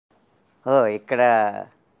ఓ ఇక్కడ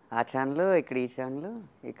ఆ ఛానల్, ఇక్కడ ఈ ఛానల్,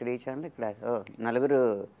 ఇక్కడ ఈ ఛానల్, ఇక్కడ నలుగురు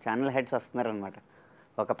ఛానల్ హెడ్స్ వస్తున్నారనమాట.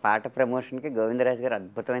 ఒక పాట ప్రమోషన్కి గోవిందరాజు గారు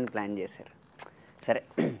అద్భుతమైన ప్లాన్ చేశారు. సరే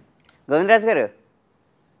గోవిందరాజు గారు,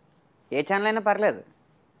 ఏ ఛానల్ అయినా పర్లేదు,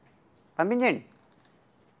 పంపించండి.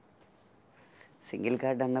 సింగిల్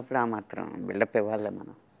కార్డ్ అన్నప్పుడు ఆ మాత్రం బిల్డప్ ఇవ్వాలి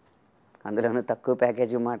మనం. అందులోనూ తక్కువ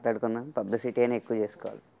ప్యాకేజీ మాట్లాడుకుందాం, పబ్లిసిటీ అయినా ఎక్కువ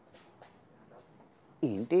చేసుకోవాలి.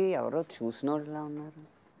 ఏంటి ఎవరో చూసినోళ్ళలా ఉన్నారు?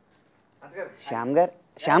 శ్యామ్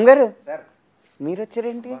గారు మీరు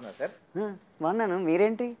వచ్చారేంటి? బాగున్నాను,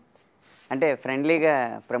 మీరేంటి? అంటే ఫ్రెండ్లీగా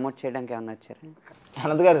ప్రమోట్ చేయడానికి ఏమన్నా వచ్చారా?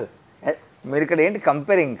 అనంత్ గారు, మీరు ఇక్కడ ఏంటి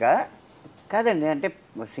కంపేరింగ్? కాదండి, అంటే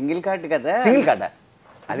సింగిల్ కార్డు కదా. సింగిల్ కార్డా?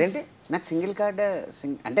 అదేంటి? నాకు సింగిల్ కార్డు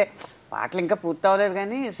అంటే పాటలు ఇంకా పూర్తి అవ్వలేదు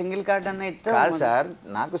కానీ సింగిల్ కార్డు అన్న ఇస్తే. కాదు సార్,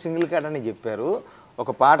 నాకు సింగిల్ కార్డ్ అని చెప్పారు.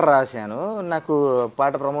 ఒక పాట రాశాను, నాకు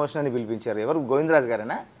పాట ప్రమోషన్ అని పిలిపించారు. ఎవరు? గోవిందరాజు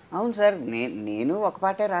గారేనా? అవును సార్, నేను ఒక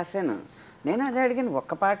పాటే రాశాను. నేను అదే అడిగాను,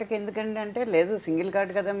 ఒక్క పాటకి ఎందుకండి అంటే, లేదు సింగిల్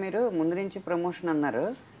కార్డు కదా మీరు ముందు నుంచి ప్రమోషన్ అన్నారు.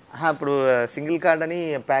 ఇప్పుడు సింగిల్ కార్డ్ అని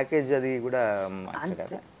ప్యాకేజ్ అది కూడా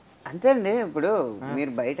అంతే అండి. ఇప్పుడు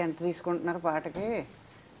మీరు బయట ఎంత తీసుకుంటున్నారు పాటకి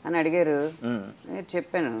అని అడిగారు,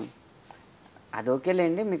 చెప్పాను. అది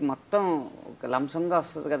ఓకేలేండి, మీకు మొత్తం ఒక లంసంగా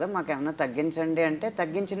వస్తుంది కదా, మాకు ఏమన్నా తగ్గించండి అంటే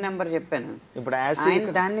తగ్గించిన నెంబర్ చెప్పాను. ఇప్పుడు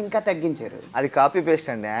దాన్ని ఇంకా తగ్గించారు. అది కాపీ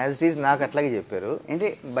పేస్ట్ అండి, యాజ్ ఈజ్ నాకు అట్లాగే చెప్పారు. ఏంటి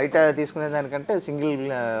బయట తీసుకునే దానికంటే సింగిల్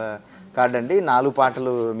కార్డ్ అండి, 4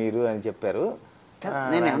 పాటలు మీరు అని చెప్పారు.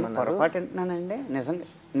 నేను ఏమన్నా పొరపాటు అంటున్నానండి? నిజంగా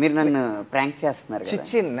మీరు నన్ను ప్రాంక్ చేస్తున్నారు.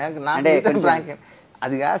 చిచ్చి ప్రాంక్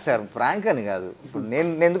అది కాదు సార్, ప్రాంక్ అని కాదు. ఇప్పుడు నేను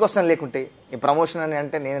ఎందుకు వస్తాను లేకుంటే ఈ ప్రమోషన్ అని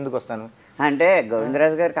అంటే నేను ఎందుకు వస్తాను? అంటే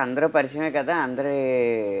గోవిందరాజు గారికి అందరూ పరిచయమే కదా, అందరి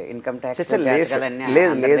ఇన్కమ్ ట్యాక్స్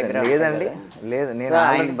లేదండి, లేదు. నేను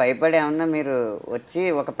ఆయన భయపడి ఏమన్నా మీరు వచ్చి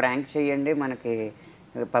ఒక ప్రాంక్ చేయండి మనకి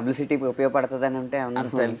పబ్లిసిటీకి ఉపయోగపడుతుంది అని అంటే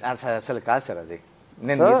అసలు కాదు సార్. అది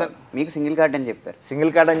నేను మీకు సింగిల్ కార్డ్ అని చెప్పారు.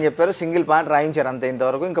 సింగిల్ కార్డ్ అని చెప్పారు, సింగిల్ పాట రాయించారు అంతే.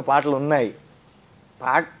 ఇంతవరకు ఇంకా పాటలు ఉన్నాయి.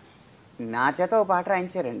 నా చేత ఒక పాట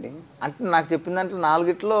రాయించారండి. అంటే నాకు చెప్పిన దాంట్లో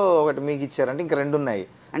 4 ఒకటి మీకు ఇచ్చారంటే ఇంకా 2 ఉన్నాయి.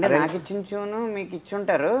 అంటే నాకు ఇచ్చిన చూను మీకు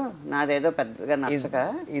ఇచ్చుంటారు, నాదేదో పెద్దగా నచ్చక.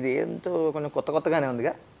 ఇది ఎంతో కొంచెం కొత్తగానే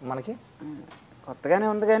ఉందిగా మనకి. కొత్తగానే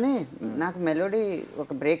ఉంది కానీ నాకు మెలోడీ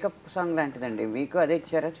ఒక బ్రేకప్ సాంగ్ లాంటిదండి. మీకు అదే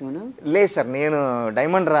ఇచ్చారా చూను? లేదు సార్, నేను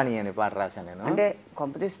డైమండ్ రాణి అని పాట రాశాను నేను. అంటే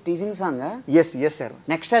కాంపిటీస్ teasing song? Yes sir.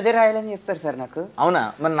 Next అదే రాయాలని చెప్పారు సార్ నాకు. అవునా?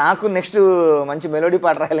 మరి నాకు నెక్స్ట్ మంచి మెలోడీ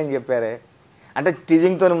పాట రాయాలని చెప్పారే. అంటే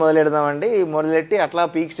టీజింగ్తో మొదలెడదామండి, మొదలెట్టి అట్లా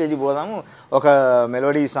పీక్ స్టేజ్కి పోదాము. ఒక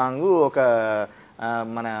మెలోడీ సాంగు, ఒక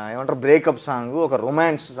మన ఏమంటారు బ్రేకప్ సాంగ్, ఒక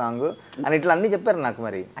రొమాన్స్ సాంగ్ అని ఇట్లా అన్నీ చెప్పారు నాకు.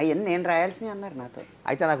 మరి అవన్నీ నేను రాయాల్సినవి అన్నారు నాతో.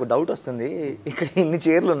 అయితే నాకు డౌట్ వస్తుంది, ఇక్కడ ఇన్ని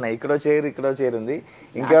చైర్లు ఉన్నాయి, ఇక్కడో చైర్ ఉంది,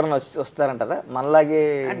 ఇంకెవరైనా వస్తారంటారా మనలాగే?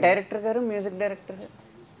 డైరెక్టర్ గారు, మ్యూజిక్ డైరెక్టర్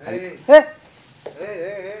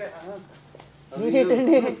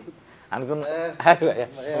అనుకున్నా.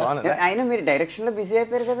 అయినా మీరు డైరెక్షన్లో బిజీ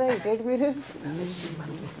అయిపోయారు కదా, ఇటేటి మీరు?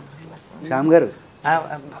 శ్యామ్ గారు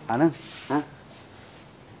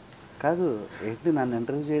కాదు ఏంటి నన్ను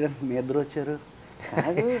ఇంటర్వ్యూ చేయడానికి మీ ఇద్దరు వచ్చారు?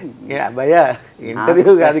 భయ్యా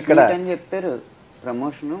ఇంటర్వ్యూ కాదు ఇక్కడ అని చెప్పారు.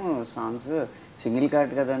 ప్రమోషను సాంగ్స్ సింగిల్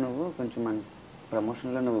కార్డ్ కదా, నువ్వు కొంచెం మన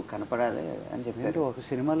ప్రమోషన్లో నువ్వు కనపడాలి అని చెప్పారు. ఒక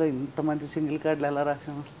సినిమాలో ఇంతమంది సింగిల్ కార్డులు ఎలా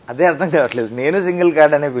రాసాను అదే అర్థం కావట్లేదు. నేను సింగిల్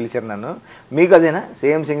కార్డ్ అనే పిలిచారు నన్ను, మీకు అదేనా?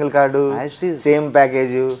 Same single card, same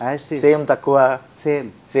package, same తక్కువ,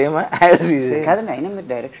 సేమ్ కాదండి. అయినా మీరు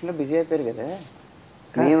డైరెక్షన్లో బిజీ అయిపోయారు కదా.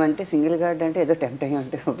 మేమంటే సింగిల్ కార్డ్ అంటే ఏదో టెంప్ట్ అయ్యి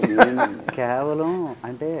అంటే కేవలం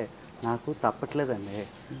అంటే నాకు తప్పట్లేదండి.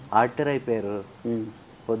 ఆడిటర్ అయిపోయారు,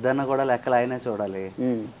 పొద్దున్న కూడా లెక్కలు ఆయనే చూడాలి,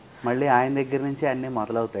 మళ్ళీ ఆయన దగ్గర నుంచి అన్నీ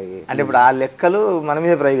మొదలవుతాయి. అంటే ఇప్పుడు ఆ లెక్కలు మన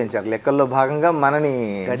మీద ప్రయోగించారు, లెక్కల్లో భాగంగా మనని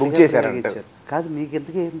బుక్ చేశారు. కాదు మీకు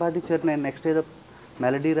ఎందుకు ఏం పాటించారు? నేను నెక్స్ట్ ఏదో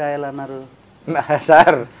మెలడీ రాయాలన్నారు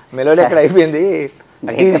సార్. మెలోడీ ఎక్కడ అయిపోయింది,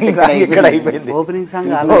 ఇక్కడ అయిపోయింది. ఓపెనింగ్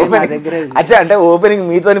సాంగ్ అచ్చా, అంటే ఓపెనింగ్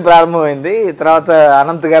మీతోని ప్రారంభమైంది, తర్వాత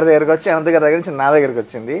అనంత్ గారి దగ్గరకు వచ్చి, అనంత్ గారి దగ్గర నుంచి నా దగ్గరకు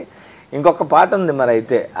వచ్చింది. ఇంకొక పాట ఉంది. మరి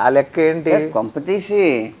అయితే ఆ లెక్క ఏంటి? కొంప తీసి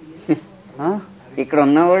ఇక్కడ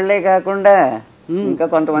ఉన్న వాళ్ళే కాకుండా ఇంకా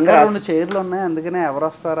కొంతమంది 2 చైర్లు ఉన్నాయి, అందుకనే ఎవరు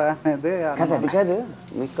వస్తారా అనేది. అది కాదు,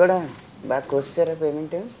 మీకు కూడా బాగా కోసారా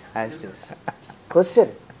పేమెంట్?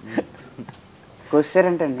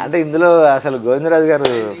 కోసారంటే అంటే ఇందులో అసలు గోవిందరాజు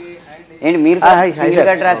గారు ఏంటి మీరు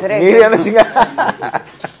రాసారా?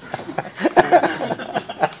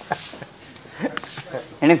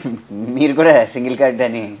 మీరు కూడా సింగిల్ కార్డ్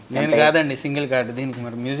అని? నేను కాదండి సింగిల్ కార్డ్, దీనికి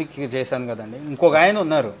మరి మ్యూజిక్ చేశాను కదండి. ఇంకొక ఆయన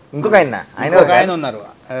ఉన్నారు,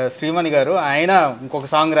 శ్రీమణి గారు, ఆయన ఇంకొక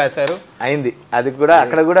సాంగ్ రాశారు, అయింది అది కూడా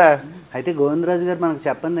అక్కడ కూడా. అయితే గోవిందరాజు గారు మనకు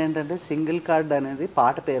చెప్పండి ఏంటంటే సింగిల్ కార్డ్ అనేది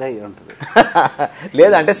పాట పేరు అయ్యి ఉంటుంది.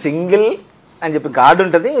 లేదంటే సింగిల్ అని చెప్పి కార్డు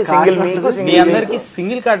ఉంటుంది, సింగిల్ మీకు మీ సింగిల్ అందరికి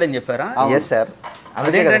సింగిల్ కార్డ్ అని చెప్పారా? Yes sir.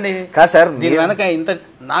 అదేంటండి కాదు సార్, దీని వెనక ఇంత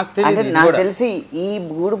నాకు అంటే తెలియదు. నాకు తెలిసి ఈ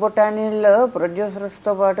గూడు బొటానీల్లో ప్రొడ్యూసర్స్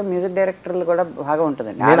తో పాటు మ్యూజిక్ డైరెక్టర్లు కూడా బాగా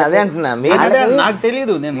ఉంటుందండి. నేను అదే అంటున్నా. నాకు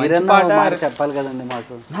తెలియదు, నేను మంచి పాట చెప్పాలి కదండి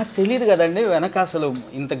మాకు. నాకు తెలియదు కదండి వెనక అసలు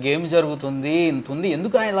ఇంత గేమ్ జరుగుతుంది, ఇంత ఉంది,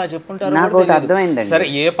 ఎందుకు ఆయన ఇలా చెప్పుంటారు నాకు ఒకటి అర్థమైందండి. సరే,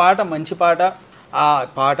 ఏ పాట మంచి పాట, ఆ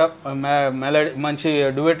పాట మెలడీ మంచి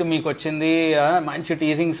డ్యూయెట్ మీకు వచ్చింది, మంచి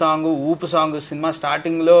టీజింగ్ సాంగ్, ఊపు సాంగ్, సినిమా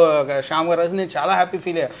స్టార్టింగ్లో శ్యామ్ గారు రాసి నేను చాలా హ్యాపీ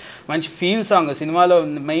ఫీల్ అయ్యా. మంచి ఫీల్ సాంగ్, సినిమాలో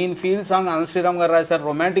main feel song Anantha Sriram గారు రాశారు,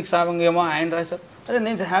 రొమాంటిక్ సాంగ్ ఏమో ఆయన రాశారు. అరే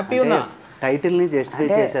నేను హ్యాపీ ఉన్నా. టైటిల్ ని జస్టిఫై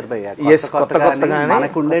చేశారు భయ్య, కొత్తగానే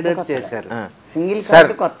మనకు ఉండేటట్టు చేశారు. సింగిల్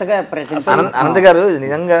కార్డు కొత్తగా అనంత్ గారు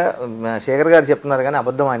నిజంగా శేఖర్ గారు చెప్తున్నారు కానీ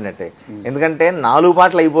అబద్ధం ఆడినట్టే. ఎందుకంటే 4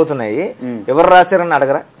 పాటలు అయిపోతున్నాయి, ఎవరు రాశారని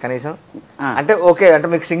అడగరా కనీసం? అంటే ఓకే, అంటే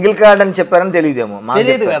మీకు సింగిల్ కార్డ్ అని చెప్పారని తెలియదేమో.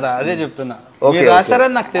 తెలియదు కదా, అదే చెప్తున్నా.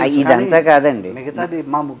 రాశారని నాకు తెలియదు. ఇదంతా కాదండి, మిగతాది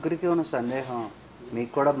మా ముగ్గురికి ఉన్న సందేహం,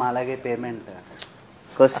 మీకు కూడా మాలాగే పేమెంట్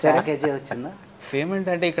ప్యాకేజీ వచ్చిందా? పేమెంట్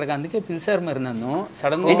అంటే ఇక్కడికి అందుకే పిలిచారు మరి నన్ను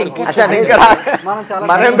సడన్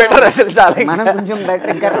మనం బెటర్ అసలు చాలా, మనం కొంచెం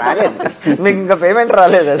బెటర్. ఇంకా రాలేదు మీకు, ఇంకా పేమెంట్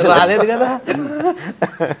రాలేదు అసలు. రాలేదు కదా.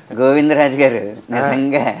 గోవిందరాజు గారు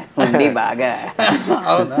నిజంగా ఉండి బాగా.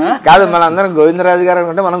 అవునా? కాదు, మన అందరం గోవిందరాజు గారు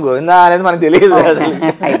అనుకుంటే మనం గోవిందా అనేది మనకు తెలియదు అసలు.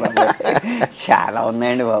 చాలా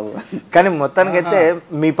ఉన్నాయండి బాబు. కానీ మొత్తానికైతే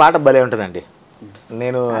మీ పాట భలే ఉంటుందండి.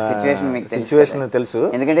 నేను సిచ్యువేషన్ తెలుసు,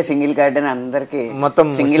 ఎందుకంటే సింగిల్ కార్డ్ అని అందరికి మొత్తం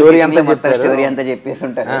స్టోరీ అంతా చెప్పేసి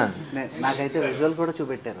ఉంటారు. నాకైతే విజువల్ కూడా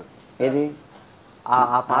చూపెట్టారు. ఏది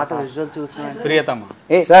ఆ పాట విజువల్ చూసిన ప్రియతమ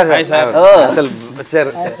అసలు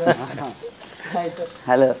సార్.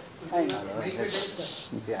 హలో,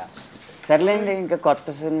 సర్లేండి. ఇంకా కొత్త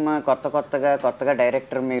సినిమా, కొత్తగా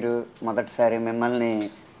డైరెక్టర్ మీరు, మొదటిసారి మిమ్మల్ని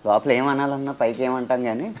లోపల ఏమనాలన్నా పైకి ఏమంటాం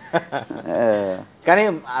కానీ కానీ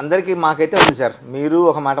అందరికీ మాకైతే ఉంది సార్. మీరు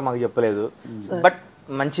ఒక మాట మాకు చెప్పలేదు, బట్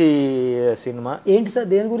మంచి సినిమా. ఏంటి సార్,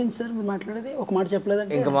 దేని గురించి సార్ మీరు మాట్లాడేది? ఒక మాట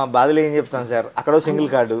చెప్పలేదంటే ఇంకా మా బాధలు ఏం చెప్తాం సార్. అక్కడో సింగిల్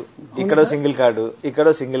కార్డు, ఇక్కడో సింగిల్ కార్డు,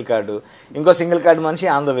 ఇక్కడో సింగిల్ కార్డు, ఇంకో సింగిల్ కార్డు మనిషి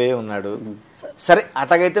ఆన్ ద వే ఉన్నాడు. సరే,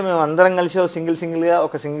 అట్లాగైతే మేము అందరం కలిసి ఒక సింగిల్గా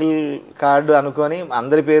ఒక సింగిల్ కార్డు అనుకొని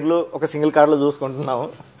అందరి పేర్లు ఒక సింగిల్ కార్డులో చూసుకుంటున్నాము.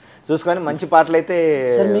 చూసుకొని మంచి పాటలు అయితే.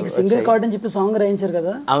 సార్ మీకు సింగిల్ కార్డ్ అని చెప్పి సాంగ్ రాయించారు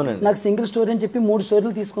కదా? అవునండి. నాకు సింగిల్ స్టోరీ అని చెప్పి 3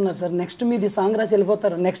 స్టోరీలు తీసుకున్నారు సార్. నెక్స్ట్ మీరు ఈ సాంగ్ రాసి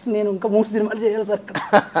వెళ్ళిపోతారు. నెక్స్ట్ నేను ఇంకా 3 సినిమాలు చేయాలి సార్.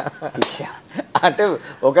 అంటే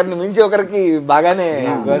ఒకరిని మించి ఒకరికి బాగానే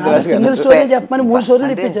సింగిల్ స్టోరీ చెప్పమని 3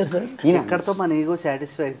 స్టోరీలు ఇప్పించారు సార్. ఇక్కడతో మన ఈగో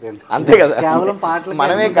సాటిస్ఫై అయిపోయింది. అంతే కదా, కేవలం పాటలు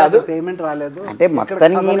మనమే కాదు, పేమెంట్ రాలేదు అంటే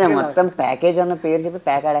మొత్తం ప్యాకేజ్ అన్న పేరు చెప్పి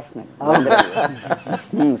ప్యాక్ ఆడేస్తున్నాడు.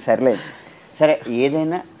 సర్లేదు, సరే,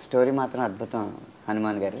 ఏదైనా స్టోరీ మాత్రం అద్భుతం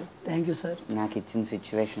హనుమాన్ గారు. Thank you sir. నాకు ఇచ్చిన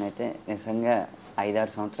సిచ్యువేషన్ అయితే నిజంగా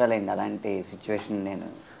 5-6 సంవత్సరాలు అయింది అలాంటి సిచ్యువేషన్. నేను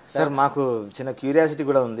సార్, మాకు చిన్న క్యూరియాసిటీ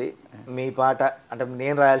కూడా ఉంది. మీ పాట అంటే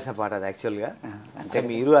నేను రాయాల్సిన పాట అది యాక్చువల్గా. అంటే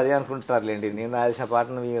మీరు అదే అనుకుంటారులేండి, నేను రాయాల్సిన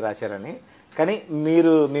పాటను మీరు రాశారని. కానీ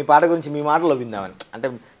మీరు మీ పాట గురించి మీ మాటలో విందామని. అంటే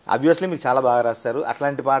ఆబ్వియస్లీ మీరు చాలా బాగా రాస్తారు.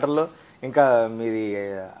 అట్లాంటి పాటల్లో ఇంకా మీది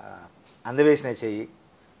అందవేసిన చెయ్యి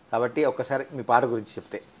కాబట్టి ఒక్కసారి మీ పాట గురించి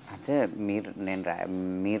చెప్తే. అంటే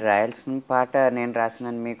మీరు రాయాల్సిన పాట నేను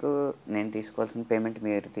రాసినాను మీకు, నేను తీసుకోవాల్సిన పేమెంట్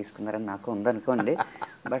మీరు తీసుకున్నారని నాకు ఉందనుకోండి.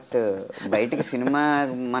 బట్ బయటికి సినిమా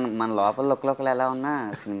మన లోపల ఎలా ఉన్నా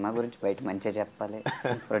సినిమా గురించి బయట మంచిగా చెప్పాలి,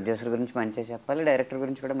 ప్రొడ్యూసర్ గురించి మంచిగా చెప్పాలి, డైరెక్టర్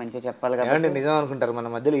గురించి కూడా మంచిగా చెప్పాలి. కాబట్టి నిజం అనుకుంటారు,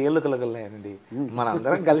 మన మధ్యలో ఏళ్ళు కలగలేనండి, మన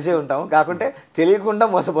అందరం కలిసే ఉంటాము, కాకుంటే తెలియకుండా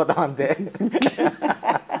మోసపోతాం అంతే.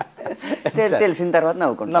 తెలిసిన తర్వాత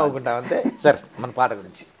నవ్వుకుంటాం అంతే. సార్, మన పాట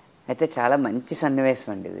గురించి అయితే చాలా మంచి సన్నివేశం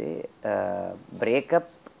అండి ఇది.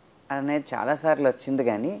 బ్రేకప్ అనేది చాలాసార్లు వచ్చింది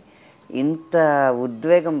కానీ ఇంత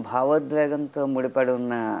భావోద్వేగంతో ముడిపడి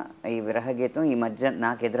ఉన్న ఈ విరహ గీతం ఈ మధ్య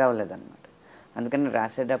నాకు ఎదురవ్వలేదన్నమాట. అందుకని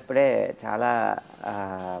రాసేటప్పుడే చాలా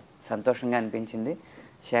సంతోషంగా అనిపించింది.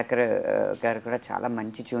 శేఖర్ గారు కూడా చాలా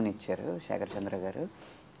మంచి ట్యూన్ ఇచ్చారు, శేఖర్ చంద్ర గారు.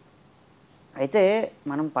 అయితే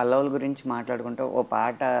మనం పల్లవుల గురించి మాట్లాడుకుంటే ఓ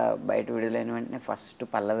పాట బయట విడుదలైన వెంటనే ఫస్ట్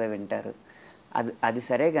పల్లవే వింటారు, అది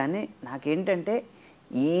సరే. కానీ నాకేంటంటే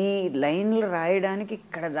ఈ లైన్లు రాయడానికి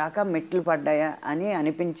ఇక్కడ దాకా మెట్లు పడ్డాయా అని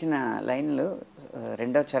అనిపించిన లైన్లు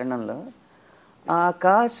 2వ చరణంలో,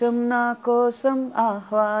 ఆకాశం నా కోసం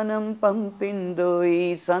ఆహ్వానం పంపిందో, ఈ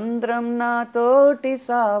సంద్రం నాతోటి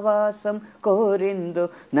సావాసం కోరిందో,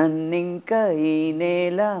 నన్నింక ఈ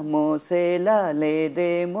నేల మోసేలా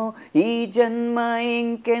లేదేమో, ఈ జన్మ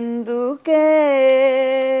ఇంకెందుకే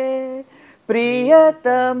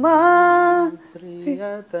ప్రియతమా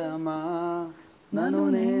ప్రియతమా నన్ను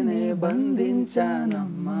నేనే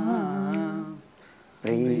బంధించానమ్మా,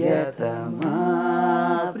 ప్రియతమా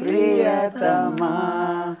ప్రియతమా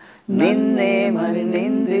నిన్నే మరి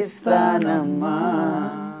నిందిస్తానమ్మా.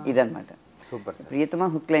 ఇదన్నమాట. Super sir. ప్రియతమ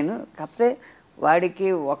హుక్ లైన్. కాకపోతే వాడికి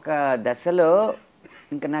ఒక దశలో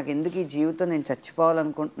ఇంకా నాకు ఎందుకు ఈ జీవితం నేను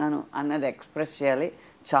చచ్చిపోవాలనుకుంటున్నాను అన్నది ఎక్స్ప్రెస్ చేయాలి,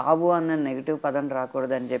 చావు అన్న నెగిటివ్ పదం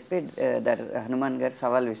రాకూడదు అని చెప్పి హనుమాన్ గారు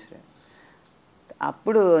సవాల్ విసిరారు.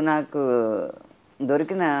 అప్పుడు నాకు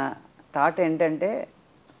దొరికిన థాట్ ఏంటంటే,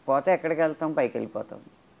 పోతే ఎక్కడికి వెళ్తాం, పైకి వెళ్ళిపోతాం.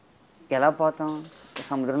 ఎలా పోతాం?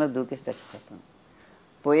 సముద్రంలో దూకేసి చచ్చిపోతాం.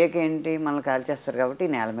 పోయాక ఏంటి, మనల్ని కాల్చేస్తారు కాబట్టి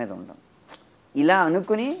ఈ నేల మీద ఉండం. ఇలా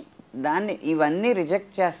అనుకుని దాన్ని ఇవన్నీ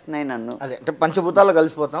రిజెక్ట్ చేస్తున్నాయి నన్ను. అదే అంటే పంచభూతాలు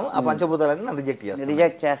కలిసిపోతాం, ఆ పంచభూతాలన్నీ నన్ను రిజెక్ట్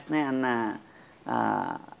చేస్తున్నాయి అన్న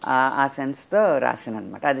ఆ సెన్స్తో రాశాను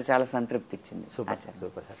అనమాట. అది చాలా సంతృప్తి ఇచ్చింది. Super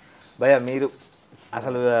sir. భయ్యా మీరు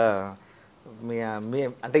అసలు మీ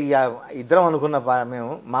అంటే ఇద్దరం అనుకున్న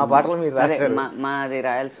మేము మా పాటలు మీరు రాశారు, మాది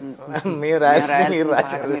రాయాల్సిన మీరు రాయాల్సింది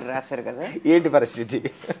మీరు రాశారు కదా. ఏంటి పరిస్థితి?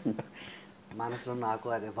 మనసులో నాకు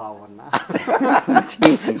అదే భావన.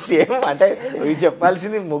 సేమ్ అంటే ఇవి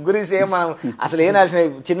చెప్పాల్సింది ముగ్గురి సేమ్. మనం అసలు ఏం రాసిన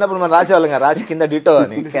చిన్నప్పుడు మనం రాసేవాళ్ళం కదా, రాసి కింద డిటో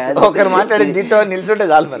అని, ఒకరు మాట్లాడి డిటో అని నిల్చుంటే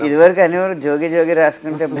చాలు. మరి ఇదివరకు అనేవారు జోగి జోగి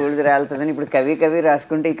రాసుకుంటే బూడిద రాలుతుందని, ఇప్పుడు కవి కవి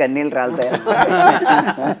రాసుకుంటే ఈ కన్నీళ్ళు రాలుతాయి.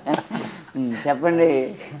 చెప్పండి.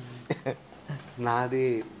 నాది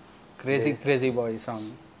crazy crazy boy song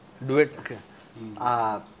duet.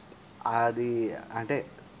 అది అంటే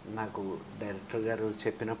నాకు డైరెక్టర్ గారు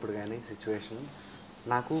చెప్పినప్పుడు కానీ సిచ్యువేషన్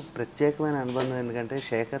నాకు ప్రత్యేకమైన అనుబంధం. ఎందుకంటే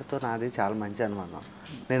శేఖర్తో నాది చాలా మంచి అనుబంధం.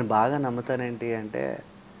 నేను బాగా నమ్ముతానేంటి అంటే,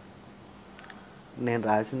 నేను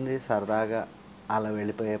రాసింది సరదాగా అలా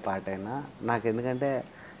వెళ్ళిపోయే పాట అయినా నాకు, ఎందుకంటే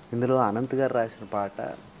ఇందులో అనంత్ గారు రాసిన పాట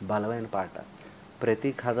బలమైన పాట.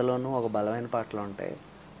 ప్రతి కథలోనూ ఒక బలమైన పాటలు ఉంటాయి,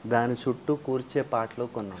 దాని చుట్టూ కూర్చే పాటలు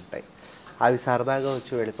కొన్ని ఉంటాయి. అవి సరదాగా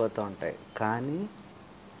వచ్చి వెళ్ళిపోతూ ఉంటాయి. కానీ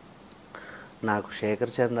నాకు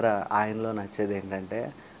శేఖర్ చంద్ర ఆయనలో నచ్చేది ఏంటంటే,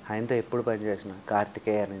 ఆయనతో ఎప్పుడు పనిచేసిన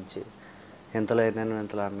కార్తికేయ నుంచి ఎంతలో ఎన్నెన్నో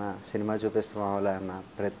ఎంతలో అన్న, సినిమా చూపిస్తున్నావులే అన్న,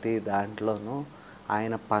 ప్రతి దాంట్లోనూ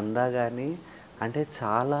ఆయన పందా కానీ అంటే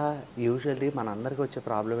చాలా యూజువల్లీ మనందరికీ వచ్చే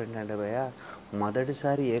ప్రాబ్లం ఏంటంటే భయ్య,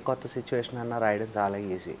 మొదటిసారి ఏ కొత్త సిచ్యువేషన్ అన్నా రాయడం చాలా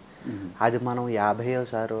ఈజీ. అది మనం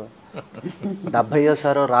 50వ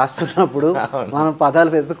 70వ రాస్తున్నప్పుడు మనం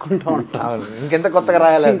పదాలు వెతుక్కుంటూ ఉంటాం, ఇంకెంత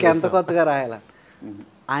కొత్తగా రాయాలి.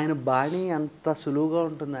 ఆయన బాణి అంత సులువుగా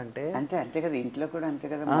ఉంటుందంటే అంతే కదా. ఇంట్లో కూడా అంతే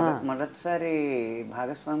కదా. మొదటిసారి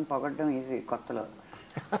భాగస్వామి పొగడ్డం ఈజీ కొత్తలో,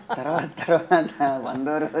 తర్వాత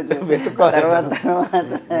 100వ రోజు తర్వాత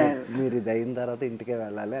మీరు ఇది అయిన తర్వాత ఇంటికే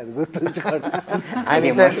వెళ్ళాలి, అది గుర్తుంచుకోండి.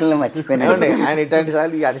 ఆయన మర్చిపోయినాడు. ఆయన ఇట్లాంటి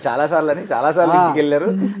సార్లు ఆయన చాలాసార్లు ఇంటికి వెళ్ళారు,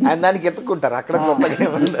 ఆయన దానికి ఎత్తుక్కుంటారు. అక్కడ కొత్తగా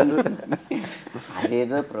ఉండదు.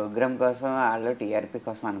 అదేదో ప్రోగ్రామ్ కోసం వాళ్ళు టీఆర్పీ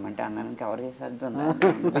కోసం అనమంటే అన్నాను, కవర్ చేసేద్దాం,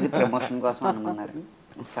 ప్రమోషన్ కోసం అనమన్నారు,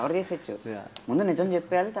 కవర్ చేసేచ్చు. ముందు నిజం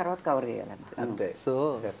చెప్పేయాలి, తర్వాత కవర్ చేయాలి అంతే. సో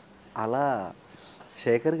అలా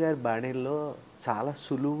శేఖర్ గారి బాణీల్లో చాలా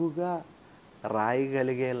సులువుగా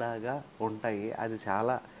రాయగలిగేలాగా ఉంటాయి. అది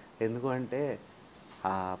చాలా, ఎందుకంటే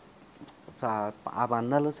ఆ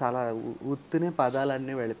బంధాలు చాలా ఉత్తినే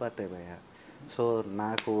పదాలన్నీ వెళ్ళిపోతాయి భయ్య. సో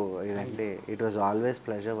నాకు ఇదంటే it was always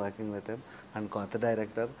pleasure working with him. And కొత్త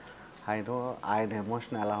డైరెక్టర్, ఆయన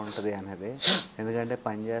ఎమోషన్ ఎలా ఉంటుంది అనేది. ఎందుకంటే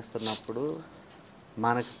పని చేస్తున్నప్పుడు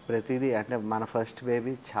మనకు ప్రతిదీ అంటే మన ఫస్ట్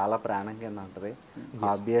బేబీ చాలా ప్రాణం కింద ఉంటుంది.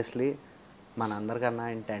 ఆబ్వియస్లీ మనందరికన్నా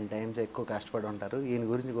ఆయన 10 times ఎక్కువ కష్టపడి ఉంటారు. ఈయన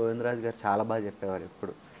గురించి గోవిందరాజు గారు చాలా బాగా చెప్పేవారు.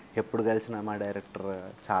 ఎప్పుడు కలిసిన మా డైరెక్టర్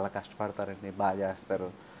చాలా కష్టపడతారండి, బాగా చేస్తారు.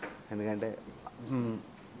 ఎందుకంటే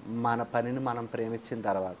మన పనిని మనం ప్రేమించిన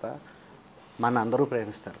తర్వాత మన అందరూ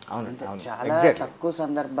ప్రేమిస్తారు. చాలా తక్కువ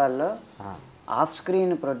సందర్భాల్లో ఆఫ్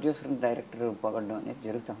స్క్రీన్ ప్రొడ్యూసర్ డైరెక్టర్ పొగడం అనేది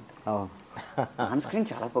జరుగుతూ ఉంటుంది. ఆన్ స్క్రీన్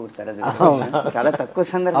చాలా పొగుడతారు, అది చాలా తక్కువ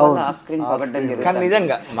సందర్భాల్లో ఆఫ్ స్క్రీన్ పొగడం జరుగుతుంది. కానీ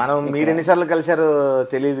నిజంగా మీరు ఎన్నిసార్లు కలిసారో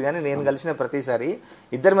తెలియదు, కానీ నేను కలిసిన ప్రతిసారి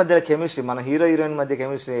ఇద్దరి మధ్య కెమిస్ట్రీ, మన హీరో హీరోయిన్ మధ్య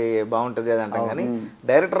కెమిస్ట్రీ బాగుంటుంది అది అంటాం. కానీ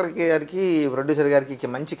డైరెక్టర్ గారికి ప్రొడ్యూసర్ గారికి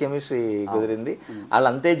మంచి కెమిస్ట్రీ కుదిరింది. వాళ్ళు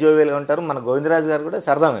అంతే జోవియల్గా ఉంటారు. మన గోవిందరాజు గారు కూడా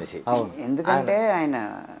సరదా మనిషి. ఎందుకంటే ఆయన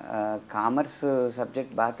కామర్స్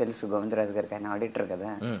సబ్జెక్ట్ బాగా తెలుసు గోవిందరాజు గారికి, ఆయన ఆడిటర్ కదా.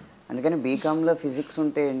 అందుకని బీకామ్లో ఫిజిక్స్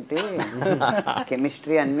ఉంటే ఏంటి,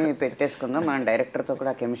 కెమిస్ట్రీ అన్నీ పెట్టేసుకుందాం, మన డైరెక్టర్తో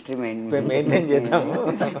కూడా కెమిస్ట్రీ మెయింటైన్ చేద్దాము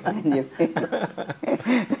అని చెప్పి.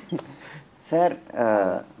 సార్,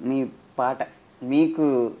 మీ పాట మీకు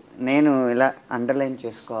నేను ఇలా అండర్లైన్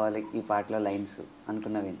చేసుకోవాలి ఈ పాటలో లైన్స్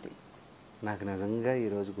అనుకున్నవేంటి? నాకు నిజంగా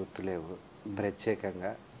ఈరోజు గుర్తులేవు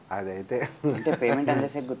ప్రత్యేకంగా. అదైతే అంటే పేమెంట్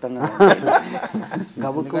అందేసే గుర్తున్నా,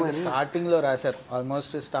 స్టార్టింగ్ లో రాశారు,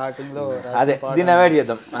 ఆల్మోస్ట్ స్టార్టింగ్ లో. అదే దీన్ని అవాయిడ్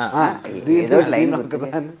చేద్దాం.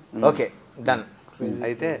 Okay, done.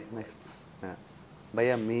 అయితే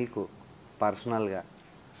భయ్య మీకు పర్సనల్గా,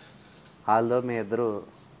 ఆల్దో మీ ఇద్దరు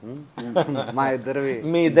మా ఇద్దరివి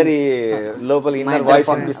మీ ఇద్దరి లోపల ఇన్నర్ వాయిస్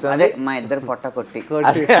అనిపిస్తుంది. అదే మా ఇద్దరు పొట్ట కొట్టి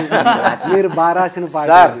మీరు బాగా రాసిన పాట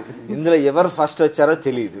సార్ ఇందులో ఎవరు ఫస్ట్ వచ్చారో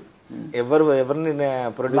తెలియదు, ఎవరిని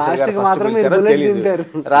ప్రొడ్యూసర్ గారు ఫస్ట్ పిలిచారో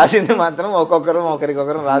తెలియదు, రాసింది మాత్రం ఒక్కొక్కరు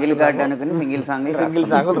ఒకరికొకరు సింగిల్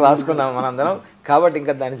సాంగులు రాసుకున్నాం మనందరం. కాబట్టి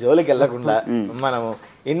ఇంకా దాని జోలికి వెళ్ళకుండా మనం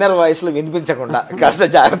ఇన్నర్ వాయిస్ లో వినిపించకుండా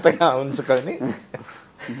కాస్త జాగ్రత్తగా ఉంచుకొని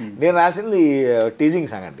నేను రాసింది టీజింగ్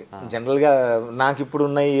సాంగ్ అండి. జనరల్గా నాకు ఇప్పుడు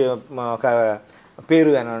ఉన్న ఒక పేరు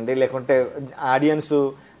కానివ్వండి, లేకుంటే ఆడియన్స్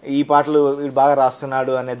ఈ పాటలు వీడు బాగా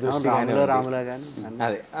రాస్తున్నాడు అనే దృష్టి కానీ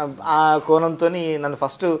అదే ఆ కోణంతో నన్ను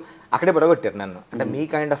ఫస్ట్ అక్కడే పడగొట్టారు నన్ను. అంటే మీ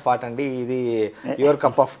కైండ్ ఆఫ్ పాట అండి ఇది, యువర్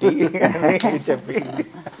కప్ ఆఫ్ టీ అని చెప్పి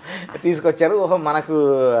తీసుకొచ్చారు. ఓహో మనకు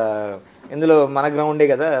ఇందులో మన గ్రౌండే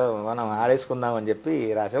కదా మనం ఆడేసుకుందాం అని చెప్పి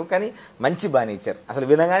రాసాము. కానీ మంచి బాగానే ఇచ్చారు. అసలు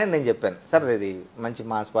వినగానే నేను చెప్పాను సార్ ఇది మంచి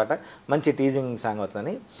మాస్ పాట, మంచి టీజింగ్ సాంగ్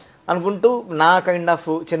అవుతుందని అనుకుంటూ నా కైండ్ ఆఫ్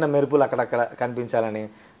చిన్న మెరుపులు అక్కడక్కడ కనిపించాలని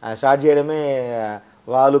స్టార్ట్ చేయడమే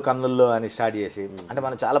వాళ్ళు కన్నుల్లో అని స్టార్ట్ చేసి, అంటే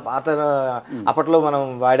మనం చాలా పాత అప్పట్లో మనం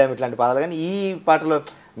వాడాము ఇట్లాంటి పాటలు. కానీ ఈ పాటలో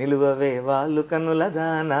నిలువవే వాళ్ళు కన్నుల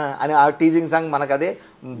దానా అని ఆ టీజింగ్ సాంగ్ మనకు అదే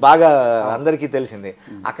బాగా అందరికీ తెలిసింది.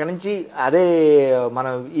 అక్కడి నుంచి అదే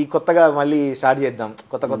మనం ఈ కొత్తగా మళ్ళీ స్టార్ట్ చేద్దాం,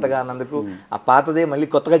 కొత్తగా అన్నందుకు ఆ పాతదే మళ్ళీ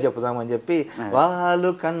కొత్తగా చెప్పుదామని చెప్పి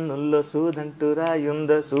వాళ్ళు కన్నుల్లో సూదంటూ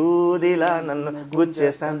రాయుందో సూదిలా నన్ను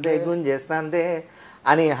గుంజేస్తాందే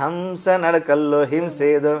అని హంస నడకల్లో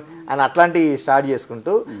హింసేదో అని అట్లాంటివి స్టార్ట్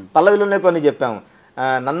చేసుకుంటూ పల్లవిలోనే కొన్ని చెప్పాము.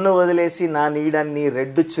 నన్ను వదిలేసి నా నీడన్ని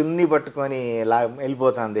రెడ్డు చున్ని పట్టుకొని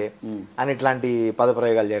వెళ్ళిపోతుంది అని ఇట్లాంటి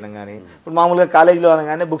పదప్రయోగాలు చేయడం. కానీ ఇప్పుడు మామూలుగా కాలేజీలో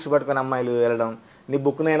అనగానే బుక్స్ పట్టుకొని అమ్మాయిలు వెళ్ళడం, నీ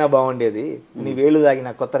బుక్నైనా బాగుండేది, నీ వేళ్ళు దాగి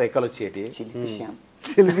నాకు కొత్త రెక్కలు వచ్చేటి.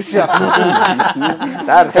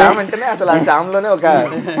 సార్ శ్యామ్ అంటేనే అసలు ఆ శ్యామ్లోనే ఒక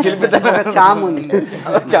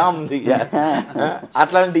చామ్ ఉంది.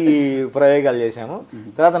 అట్లాంటి ప్రయోగాలు చేశాము.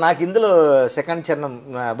 తర్వాత నాకు ఇందులో సెకండ్ చరణం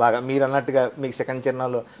బాగా మీరు అన్నట్టుగా మీకు సెకండ్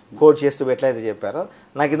చరణంలో కోడ్ చేస్తూ ఎట్లయితే చెప్పారో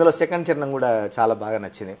నాకు ఇందులో సెకండ్ చరణం కూడా చాలా బాగా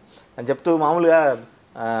నచ్చింది అని చెప్తూ, మామూలుగా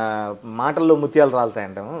మాటల్లో ముత్యాలు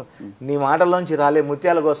రాలుతాయంటాము, నీ మాటల్లోంచి రాలే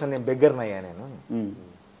ముత్యాల కోసం నేను బెగ్గర్నయ్యా నేను.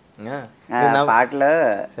 పాటలో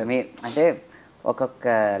అంటే ఒక్కొక్క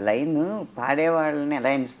లైన్ పాడేవాళ్ళని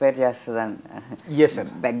ఎలా ఇన్స్పైర్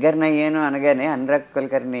చేస్తుంది. బెగ్గర్ని అయ్యాను అనగానే అనురాగ్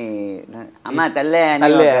కుల్కర్ని అమ్మా తల్లే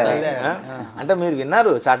అంటే మీరు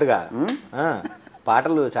విన్నారు చాటుగా,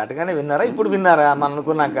 పాటలు చాటుగానే విన్నారా? ఇప్పుడు విన్నారా మనం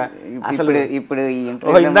అనుకున్నాక? అసలు ఇప్పుడు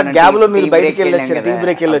ఇందాక గ్యాప్ లో మీరు బయటికి వెళ్ళి వచ్చారు, టీ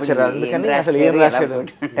బ్రేక్ వెళ్ళి వచ్చారు, అందుకని అసలు ఏం రాశాడు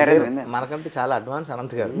మనకంటే చాలా అడ్వాన్స్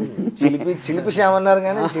అనంత్ గారు. చిలిపి శ్యామ్ అన్నారు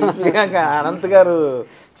కానీ చిలిపి అనంత్ గారు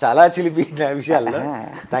చాలా చిలిపి విషయాల్లో.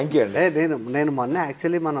 థ్యాంక్ యూ అండి. నేను మొన్న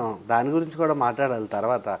యాక్చువల్లీ మనం దాని గురించి కూడా మాట్లాడాలి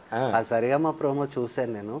తర్వాత. ఆ సరిగమ ప్రోమో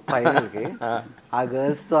చూశాను నేను ఫైనల్కి, ఆ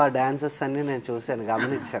గర్ల్స్ తో ఆ డాన్సెస్ అన్ని నేను చూశాను,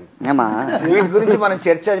 గమనించాను. వీటి గురించి మనం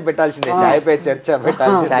చర్చ పెట్టాల్సిందే, చాయ్ పే చర్చ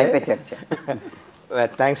పెట్టాల్సిందే.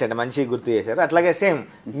 థ్యాంక్స్ అండి, మంచి గుర్తు చేశారు. అట్లాగే సేమ్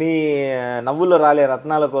నీ నవ్వుల్లో రాలే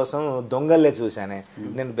రత్నాల కోసం దొంగల్లే చూశానే,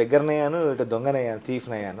 నేను బెగ్గర్నయ్యాను, ఇటు దొంగనయ్యాను,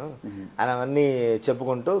 థీఫ్నయ్యాను అని అవన్నీ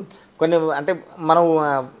చెప్పుకుంటూ కొన్ని అంటే మనం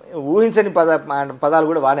ఊహించని పదాలు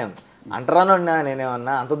కూడా వాడాము. అంటరాను అన్నా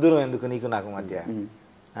నేనేమన్నా అంత దూరం ఎందుకు నీకు నాకు మధ్య,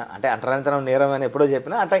 అంటే అంటరానితనం నేరం అని ఎప్పుడో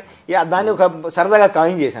చెప్పినా అట్లా దాన్ని ఒక సరదాగా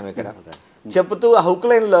కాయిన్ చేశాము ఇక్కడ చెప్తూ. ఆ హుక్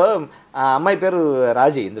లైన్లో ఆ అమ్మాయి పేరు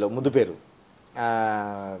రాజీ, ఇందులో ముద్దు పేరు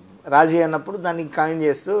రాజీ అన్నప్పుడు దాన్ని కాయిన్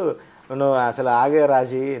చేస్తూ, నువ్వు అసలు ఆగే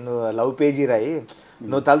రాజీ, నువ్వు లవ్ పేజీ రాయి,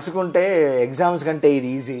 నువ్వు తలుచుకుంటే ఎగ్జామ్స్ కంటే ఇది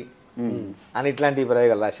ఈజీ అని ఇట్లాంటి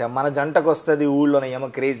ప్రయోగాలు రాసాం. మన జంటకు వస్తుంది ఊళ్ళోనే ఏమో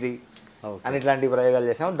క్రేజీ అని ఇట్లాంటి ప్రయోగాలు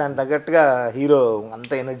చేసాం. దాని తగ్గట్టుగా హీరో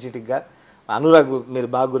అంత ఎనర్జెటిక్గా. అనురాగ్ మీరు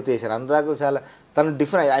బాగా గుర్తు చేశారు. అనురాగ్ చాలా తను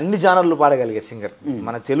డిఫరెంట్ అన్ని జానర్లు పాడగలిగే సింగర్.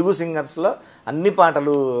 మన తెలుగు సింగర్స్లో అన్ని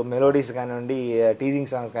పాటలు, మెలోడీస్ కానివ్వండి, టీజింగ్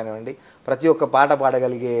సాంగ్స్ కానివ్వండి, ప్రతి ఒక్క పాట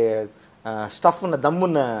పాడగలిగే స్టఫ్ ఉన్న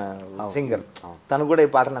దమ్మున్న సింగర్. తను కూడా ఈ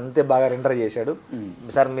పాటను అంతే బాగా రెండర్ చేశాడు.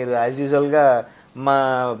 సార్ మీరు యాజ్ యూజువల్గా మా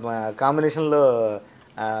కాంబినేషన్లో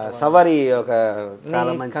సవారీ ఒక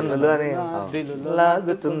కన్నులు అని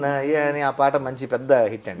లాగుతున్నాయి అని ఆ పాట మంచి పెద్ద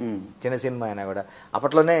హిట్ అండి, చిన్న సినిమా అయినా కూడా.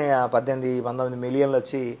 అప్పట్లోనే 18-19 మిలియన్లు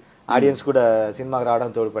వచ్చి ఆడియన్స్ కూడా సినిమాకి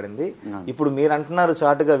రావడం తోడ్పడింది. ఇప్పుడు మీరు అంటున్నారు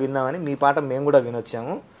చాటుగా విన్నామని, మీ పాట మేము కూడా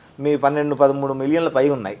వినొచ్చాము. మీ 12-13 మిలియన్ల పై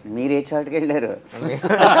ఉన్నాయి. మీరు ఏ చాటుకు వెళ్ళారు?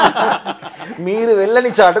 మీరు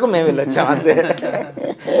వెళ్ళని చాటుకు మేము వెళ్ళొచ్చాం అంతే.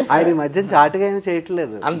 ఆయన మధ్య చాటుగా ఏమీ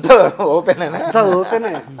చేయట్లేదు, అంత ఓపెన్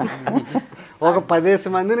ఓపెనే. ఒక 10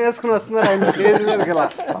 మందిని వేసుకుని వస్తున్నారు ఆయన స్టేజ్ మీదకి.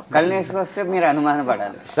 ఒక్కళ్ళని వేసుకుని వస్తే మీరు అనుమాన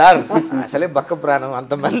పడాలి సార్. అసలే బక్క ప్రాణం,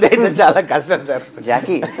 అంతమంది అయితే చాలా కష్టం సార్.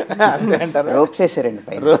 జాకీ అంతే అంటారు. రోప్స్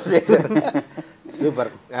వేసారండి, రోప్స్ వేసారు.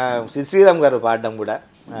 సూపర్. శ్రీరామ్ గారు పాడడం కూడా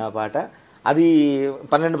పాట అది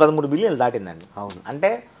 12-13 బిలియన్లు దాటిందండి. అవును. అంటే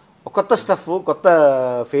కొత్త స్టఫ్, కొత్త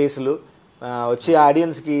ఫేస్లు వచ్చి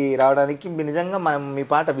ఆడియన్స్కి రావడానికి నిజంగా మనం మీ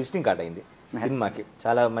పాట విజిటింగ్ కార్డ్ అయింది సినిమాకి.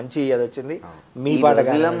 చాలా మంచి అది వచ్చింది. మీ పాట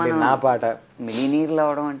కానివ్వండి, నా పాట మిలినీర్లు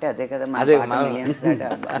అవడం అంటే అదే కదా, అదే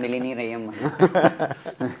మిలినీర్ అయ్యాం.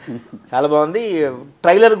 చాలా బాగుంది.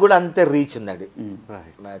 ట్రైలర్ కూడా అంతే రీచ్ ఉందండి,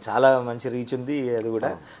 చాలా మంచి రీచ్ ఉంది. అది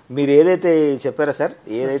కూడా మీరు ఏదైతే చెప్పారో సార్,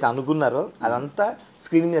 ఏదైతే అనుకున్నారో అదంతా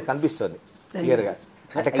స్క్రీన్ మీద కనిపిస్తుంది క్లియర్గా.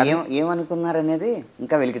 అంటే ఏమనుకున్నారు అనేది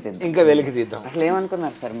ఇంకా వెలికి తీద్దాం. అసలు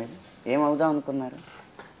ఏమనుకున్నారు సార్ మీరు? ఏమవుదాం అనుకున్నారు?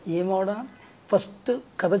 ఏమవడం, ఫస్ట్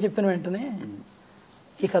కథ చెప్పిన వెంటనే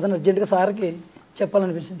ఈ కథను అర్జెంటుగా సార్కి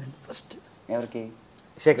చెప్పాలనిపించిందండి. ఫస్ట్ ఎవరికి?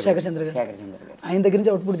 శేఖర్ చంద్ర గారు. ఆయన దగ్గర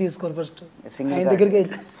నుంచి అవుట్పుట్ తీసుకోవాలి ఫస్ట్. ఆయన దగ్గరికి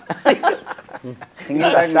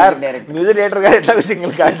సార్ మ్యూజిక్ డైరెక్టర్ గారు ఎట్లా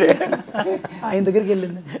సింగిల్ కార్డ్ ఆయన దగ్గరికి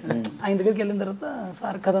వెళ్ళింది. ఆయన దగ్గరికి వెళ్ళిన తర్వాత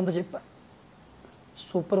సార్ కథ అంతా చెప్పా,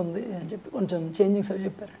 సూపర్ ఉంది అని చెప్పి కొంచెం చేంజింగ్స్ అవి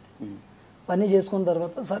చెప్పారండి. పని చేసుకున్న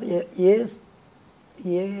తర్వాత సార్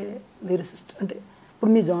ఏ లిరిసిస్ట్ అంటే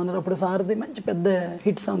ఇప్పుడు మీ జానర్, అప్పుడు సార్ది మంచి పెద్ద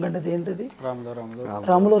హిట్ సాంగ్ అంటే ఏంటది?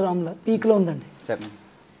 రాములో రాముల పీక్లో ఉందండి.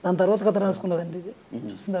 దాని తర్వాత కథ రాసుకున్నదండి ఇది.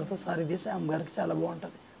 చూసిన తర్వాత సార్ ఇది శ్యామ్ గారికి చాలా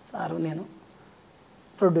బాగుంటుంది, సారు నేను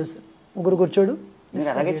ప్రొడ్యూసర్ ముగ్గురు కూర్చోడు.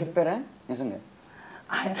 అలాగే చెప్పారా? నిజంగా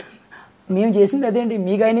మేము చేసింది అదే అండి,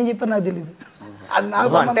 మీకు ఆయన ఏం చెప్పారు నాకు తెలియదు.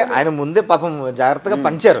 అంటే ఆయన ముందే పాపం జాగ్రత్తగా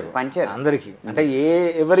పంచారు అందరికి. అంటే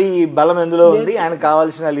ఎవరి బలం ఎందులో ఉంది, ఆయన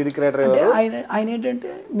కావాల్సిన లిరిక్ రైటర్ ఎవరు, ఆయన ఏంటంటే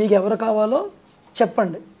మీకు ఎవరు కావాలో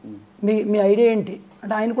చెప్పండి, మీ ఐడియా ఏంటి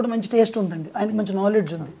అంటే. ఆయన కూడా మంచి టేస్ట్ ఉందండి, ఆయనకి మంచి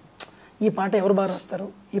నాలెడ్జ్ ఉంది. ఈ పాట ఎవరు బాగా రాస్తారు,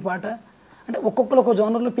 ఈ పాట అంటే ఒక్కొక్కరు ఒక్కొక్క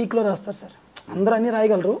జోనర్లో పీక్లో రాస్తారు సార్. అందరూ అన్నీ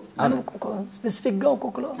రాయగలరు, ఒక్కొక్క స్పెసిఫిక్గా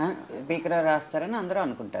ఒక్కొక్కరు పీక్లో రాస్తారని అందరూ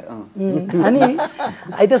అనుకుంటారు అని.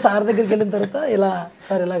 అయితే సార్ దగ్గరికి వెళ్ళిన తర్వాత ఇలా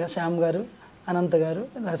సార్ ఇలాగ శ్యామ్ గారు, అనంత్ గారు,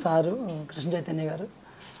 ఇలా సారు, కృష్ణ చైతన్య గారు,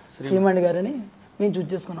 శ్రీమణి గారు అని మేము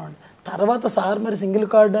చూస్ చేసుకున్నామండి. తర్వాత సార్ మరి సింగిల్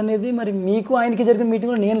కార్డ్ అనేది మరి మీకు ఆయనకి జరిగిన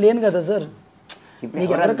మీటింగ్లో నేను లేను కదా సార్.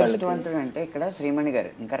 మీకు ఎవరు అదృష్టవంతుడు అంటే ఇక్కడ శ్రీమణి గారు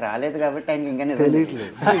ఇంకా రాలేదు కాబట్టి ఆయనకి ఇంకా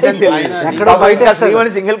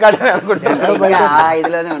సింగిల్ కార్డ్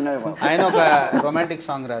ఇదిలోనే ఉన్నారు. ఆయన ఒక రొమాంటిక్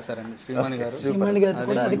సాంగ్ రాశారండి శ్రీమణి గారు.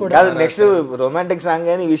 కాదు, నెక్స్ట్ రొమాంటిక్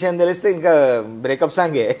సాంగ్ అని విషయం తెలిస్తే ఇంకా బ్రేకప్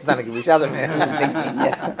సాంగే తనకి విషాదమే.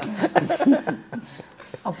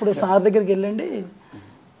 అప్పుడు సార్ దగ్గరికి వెళ్ళండి,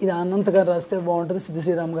 ఇది అనంత్ గారు రాస్తే బాగుంటుంది, సిద్ధి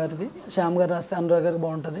శ్రీరామ్ గారిది, శ్యామ్ గారు రాస్తే అనురాగ్ గారికి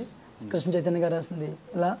బాగుంటుంది, కృష్ణ చైతన్య గారు రాసింది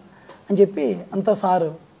ఇలా అని చెప్పి అంతా సారు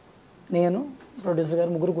నేను ప్రొడ్యూసర్ గారు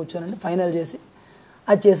ముగ్గురు కూర్చోనండి ఫైనల్ చేసి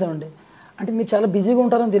అది చేసామండి. అంటే మీరు చాలా బిజీగా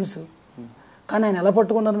ఉంటారని తెలుసు, కానీ ఆయన ఎలా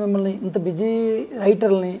పట్టుకున్నారు మిమ్మల్ని ఇంత బిజీ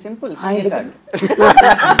రైటర్ని?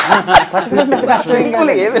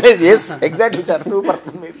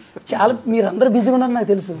 చాలా మీరందరూ బిజీగా ఉన్నారు నాకు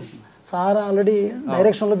తెలుసు. సార్ ఆల్రెడీ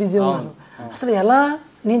డైరెక్షన్లో బిజీ ఉన్నారు. అసలు ఎలా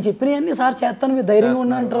నేను చెప్పినవన్నీ సార్ చేస్తాను, మీరు ధైర్యంగా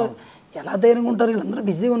ఉన్నా అంటారు. ఎలా ధైర్యంగా ఉంటారు, వీళ్ళందరూ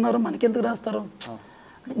బిజీగా ఉన్నారు, మనకెందుకు రాస్తారు,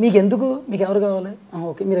 మీకెందుకు, మీకు ఎవరు కావాలి,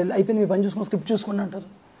 ఓకే మీరు అయిపోయింది, మీ పని చూసుకొని స్క్రిప్ట్ చూసుకోండి అంటారు.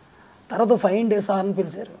 తర్వాత 5 days సార్ని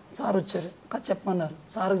పిలిచారు, సార్ వచ్చారు, కథ చెప్పమన్నారు,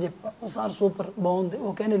 సార్కి చెప్పా, సార్ సూపర్ బాగుంది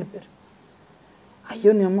ఓకే అని వెళ్ళిపోయారు.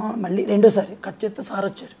 అయ్యో నేమ్మ మళ్ళీ రెండోసారి కట్ చేస్తే సార్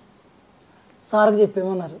వచ్చారు, సార్కి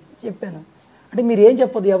చెప్పేమన్నారు, చెప్పాను. అంటే మీరు ఏం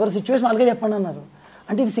చెప్పొద్దు, ఎవరి సిచ్యువేషన్ అలాగే చెప్పండి అన్నారు.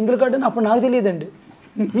 అంటే ఇది సింగిల్ కార్డ్ అని అప్పుడు నాకు తెలియదండి,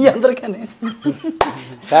 మీ అందరికీ.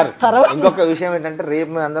 సార్ ఇంకొక విషయం ఏంటంటే, రేపు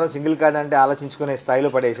మేము అందరం సింగిల్ కార్డ్ అంటే ఆలోచించుకునే స్థాయిలో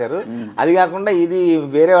పడేశారు. అది కాకుండా ఇది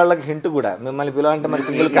వేరే వాళ్ళకి హింట్ కూడా, మిమ్మల్ని పిలవంటే మరి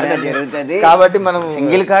సింగిల్ కార్డ్ జరుగుతుంది కాబట్టి మనం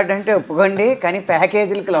సింగిల్ కార్డ్ అంటే ఒప్పుకోండి, కానీ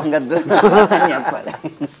ప్యాకేజీలకు లొంగద్దు అని చెప్పాలి.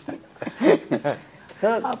 సో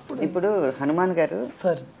ఇప్పుడు హనుమాన్ గారు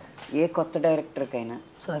సార్, ఏ కొత్త డైరెక్టర్కైనా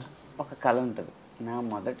సార్ ఒక కళ ఉంటుంది. నా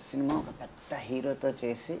మొదటి సినిమా ఒక పెద్ద హీరోతో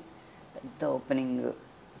చేసి పెద్ద ఓపెనింగ్,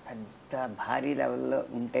 పెద్ద భారీ లెవెల్లో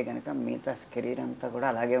ఉంటే కనుక మిగతా కెరీర్ అంతా కూడా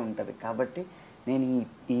అలాగే ఉంటుంది. కాబట్టి నేను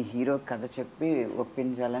ఈ హీరో కథ చెప్పి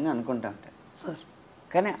ఒప్పించాలని అనుకుంటా ఉంటాను సార్.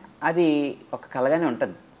 కానీ అది ఒక కళగానే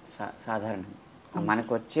ఉంటుంది సాధారణంగా.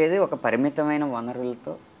 మనకు వచ్చేది ఒక పరిమితమైన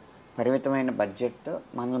వనరులతో, పరిమితమైన బడ్జెట్తో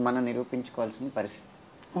మనం నిరూపించుకోవాల్సిన పరిస్థితి.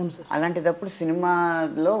 అవును సార్. అలాంటిదప్పుడు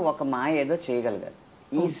సినిమాలో ఒక మాయ ఏదో చేయగలగాలి.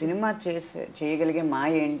 ఈ సినిమా చేయగలిగే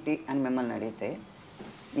మాయ ఏంటి అని మిమ్మల్ని అడిగితే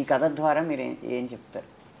ఈ కథ ద్వారా మీరు ఏం చెప్తారు?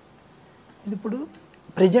 ఇది ఇప్పుడు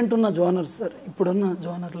ప్రజెంట్ ఉన్న జోనర్ సార్, ఇప్పుడున్న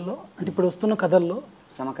జోనర్లో అంటే ఇప్పుడు వస్తున్న కథల్లో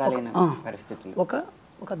సమకాలీన పరిస్థితులు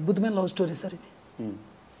ఒక అద్భుతమైన లవ్ స్టోరీ సార్ ఇది.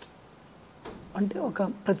 అంటే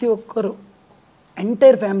ప్రతి ఒక్కరు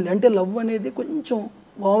ఎంటైర్ ఫ్యామిలీ, అంటే లవ్ అనేది కొంచెం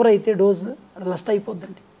ఓవర్ అయితే డోస్ లస్ట్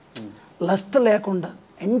అయిపోద్దండి. లస్ట్ లేకుండా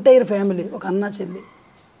ఎంటైర్ ఫ్యామిలీ, ఒక అన్న చెల్లి,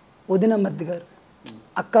 వదిన మర్ది గారు,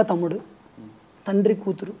 అక్క తమ్ముడు, తండ్రి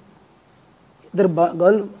కూతురు, ఇద్దరు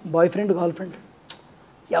బాయ్ ఫ్రెండ్ గర్ల్ ఫ్రెండ్,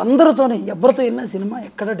 అందరితోనే ఎవరితో వెళ్ళిన సినిమా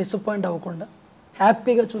ఎక్కడ డిసప్పాయింట్ అవ్వకుండా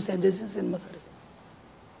హ్యాపీగా చూసి ఎంజాయ్ చేసే సినిమా సార్.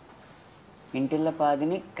 ఇంటిల్ల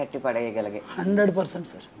పాదిని కట్టి పడేయగలిగే 100%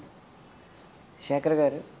 సార్. శేఖర్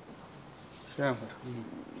గారు, శ్రీరామ్ గారు.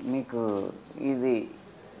 మీకు ఇది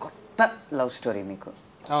కొత్త లవ్ స్టోరీ మీకు.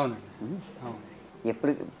 అవునండి, అవును.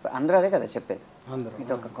 ఎప్పుడు అందరూ అదే కదా చెప్పేది, అందరూ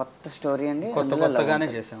ఇది ఒక కొత్త స్టోరీ అండి, కొత్తగానే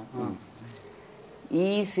చేసాం. ఈ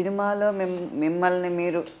సినిమాలో మిమ్మల్ని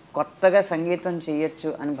మీరు కొత్తగా సంగీతం చేయొచ్చు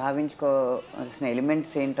అని భావించుకోవాల్సిన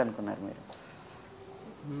ఎలిమెంట్స్ ఏంటి అనుకున్నారు మీరు?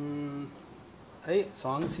 అయ్యి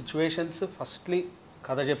సాంగ్ సిచ్యువేషన్స్ ఫస్ట్లీ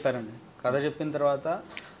కథ చెప్పారండి. కథ చెప్పిన తర్వాత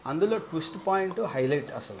అందులో ట్విస్ట్ పాయింట్ హైలైట్.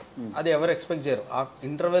 అసలు అది ఎవరు ఎక్స్పెక్ట్ చేయరు. ఆ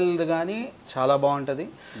ఇంటర్వెల్ కానీ చాలా బాగుంటుంది.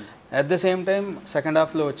 At the same time second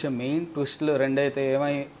హాఫ్లో వచ్చే మెయిన్ ట్విస్ట్లు రెండైతే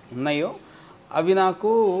ఏమై ఉన్నాయో అవి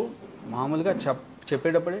నాకు మామూలుగా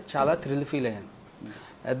చెప్పేటప్పుడే చాలా థ్రిల్ ఫీల్ అయ్యాను.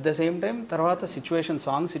 అట్ ద సేమ్ టైం తర్వాత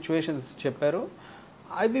సాంగ్ సిచ్యువేషన్స్ చెప్పారు,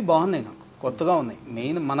 అవి బాగున్నాయి, నాకు కొత్తగా ఉన్నాయి.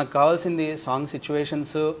 మెయిన్ మనకు కావాల్సింది సాంగ్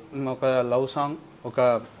సిచ్యువేషన్స్, ఒక లవ్ సాంగ్, ఒక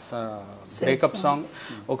బ్రేకప్ సాంగ్,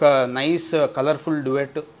 ఒక nice colourful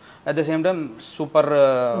డ్యూయెట్, at the same time super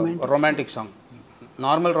romantic song.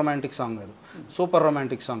 Normal romantic song అది, సూపర్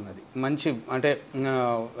రొమాంటిక్ సాంగ్. అది మంచి, అంటే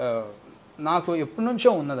నాకు ఎప్పటి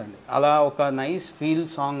నుంచో ఉన్నదండి అలా ఒక నైస్ ఫీల్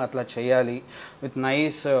సాంగ్ అట్లా చేయాలి విత్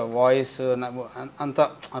నైస్ వాయిస్ అంతా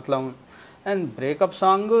అట్లా. అండ్ బ్రేకప్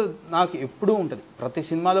సాంగ్ నాకు ఎప్పుడూ ఉంటుంది, ప్రతి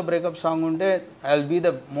సినిమాలో బ్రేకప్ సాంగ్ ఉంటే I will be the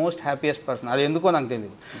most happiest person. అది ఎందుకో నాకు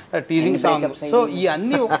తెలియదు. టీజింగ్ సాంగ్, సో ఈ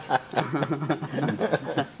అన్నీ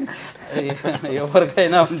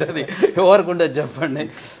ఎవరికైనా ఉంటుంది, ఎవరికి ఉండదు చెప్పండి.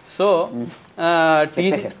 సో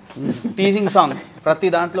టీజింగ్ సాంగ్, ప్రతి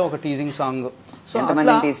దాంట్లో ఒక టీజింగ్ సాంగ్. సో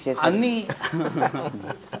అట్లా అన్నీ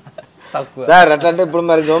తక్కువ సార్. అట్లంటే ఇప్పుడు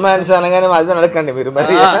మరి రొమాన్స్ అనగానే అది అడగండి మీరు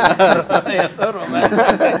మరి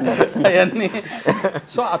అవన్నీ.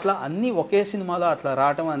 సో అట్లా అన్నీ ఒకే సినిమాలో అట్లా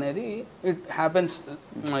రావటం అనేది ఇట్ హ్యాపెన్స్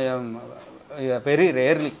వెరీ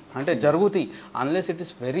రేర్లీ, అంటే జరుగుతాయి, unless it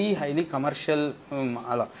is very highly commercial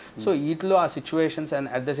అలా. సో వీటిలో ఆ situations and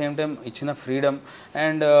at the same time ఇచ్చిన ఫ్రీడమ్.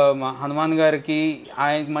 అండ్ హనుమాన్ గారికి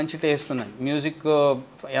ఆయనకి మంచి టేస్ట్ ఉన్నాయి. మ్యూజిక్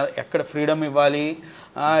ఎక్కడ ఫ్రీడమ్ ఇవ్వాలి,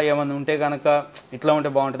 ఏమన్నా ఉంటే కనుక ఇట్లా ఉంటే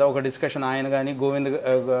బాగుంటుంది, ఒక డిస్కషన్ ఆయన కానీ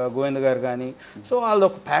గోవింద్ గారు కానీ. సో వాళ్ళది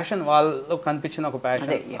ఒక ప్యాషన్, వాళ్ళు కనిపించిన ఒక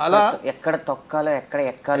ప్యాషన్. అలా ఎక్కడ తొక్కాలో ఎక్కడ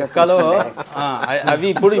ఎక్కాలో అవి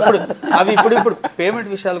ఇప్పుడు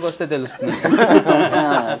పేమెంట్ విషయాలకు వస్తే తెలుస్తుంది.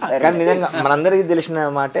 కానీ నిజంగా మనందరికీ తెలిసిన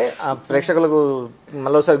మాటే, ఆ ప్రేక్షకులకు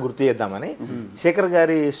మరోసారి గుర్తు చేద్దామని, శేఖర్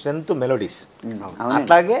గారి స్ట్రెంత్ మెలోడీస్,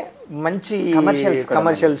 అట్లాగే మంచి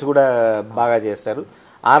కమర్షియల్స్ కూడా బాగా చేస్తారు.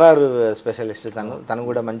 ఆర్ఆర్ స్పెషలిస్ట్ తను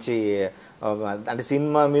కూడా మంచి, అంటే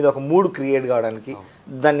సినిమా మీద ఒక మూడ్ క్రియేట్ కావడానికి,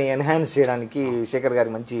 దాన్ని ఎన్హాన్స్ చేయడానికి శేఖర్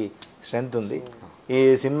గారికి మంచి స్ట్రెంత్ ఉంది. ఈ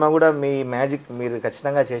సినిమా కూడా మీ మ్యాజిక్ మీరు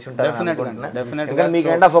ఖచ్చితంగా చేసి ఉంటారు. మీ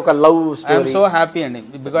కైండ్ ఆఫ్ ఒక లవ్ స్టోరీ. సో హ్యాపీ అండి,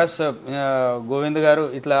 బికాస్ గోవింద్ గారు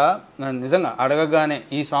ఇట్లా నిజంగా అడగగానే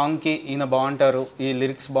ఈ సాంగ్ కి ఈయన బాగుంటారు, ఈ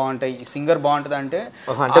లిరిక్స్ బాగుంటాయి, ఈ సింగర్ బాగుంటుంది అంటే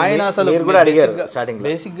ఆయన అసలు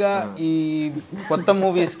బేసిక్ గా ఈ కొత్త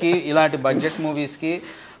మూవీస్ కి, ఇలాంటి బడ్జెట్ మూవీస్ కి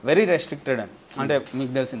వెరీ రెస్ట్రిక్టెడ్ అని అంటే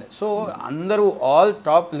మీకు తెలిసిందే. సో అందరూ all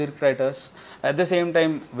top lyric writers, at the same time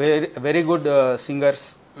very good singers,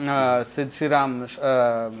 Sriram,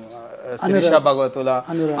 Sirisha Bhagavatula,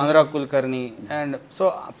 Anurag Kulkarni, and so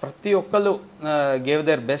ప్రతి ఒక్కళ్ళు గేవ్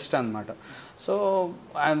దేర్ బెస్ట్ అనమాట. So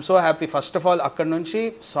I'm so happy. First of all అక్కడ నుంచి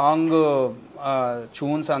సాంగ్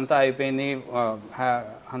ట్యూన్స్ అంతా అయిపోయింది,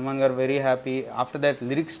 హనుమాన్ గారు very happy. After that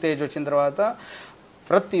lyric stage వచ్చిన తర్వాత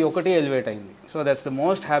ప్రతి ఒక్కటి ఎలివేట్ అయింది. So that's the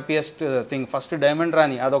most happiest thing. First diamond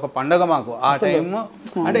రాణి అదొక పండగ మాకు ఆ టైమ్,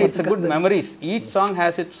 అంటే it's good memories. Each song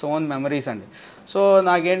has its own memories అండి. సో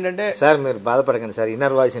నాకేంటంటే సార్ మీరు బాధపడకండి సార్,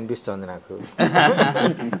 ఇన్నర్ వాయిస్ అనిపిస్తుంది నాకు.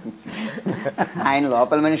 ఆయన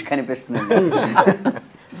లోపల మనిషి కనిపిస్తుంది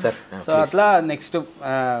సార్. సో అట్లా నెక్స్ట్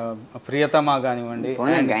ప్రియతమా కానివ్వండి,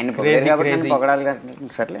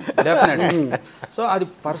 డెఫినెట్లీ. సో అది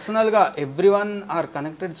పర్సనల్గా every one or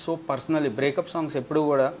connected so personally. Breakup songs ఎప్పుడు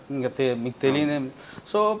కూడా ఇంకా మీకు తెలియని.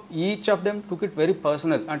 So each of them took it very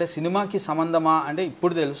personal. అంటే సినిమాకి సంబంధమా అంటే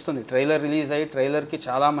ఇప్పుడు తెలుస్తుంది. ట్రైలర్ రిలీజ్ అయ్యి ట్రైలర్కి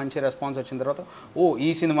చాలా మంచి రెస్పాన్స్ వచ్చిన తర్వాత ఓ ఈ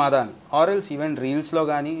సినిమాదా అని, ఆర్ ఎల్స్ ఈవెన్ రీల్స్లో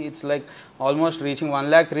కానీ it's like almost reaching 1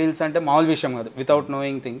 lakh reels అంటే మామూలు విషయం కాదు, without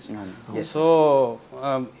knowing things. So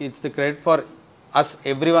it's the credit for us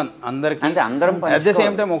every one, అందరికి. అట్ ద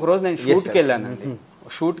సేమ్ టైం ఒకరోజు నేను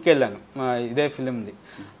షూట్కి వెళ్ళాను ఇదే ఫిలింది.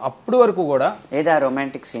 అప్పుడు వరకు కూడా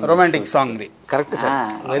రొమాంటిక్ సాంగ్ది కరెక్ట్ సార్.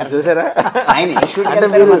 మీరు చూసారా, అంటే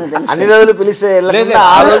మీరు అన్ని రోజులు పిలిస్తే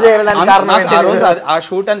ఆ రోజు ఆ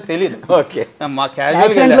షూట్ అని తెలియదు. మా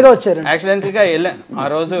Accidental గా వచ్చారు. యాక్సిడెంటల్గా వెళ్ళాను ఆ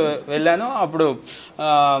రోజు వెళ్ళాను.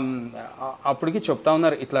 అప్పటికి చెప్తా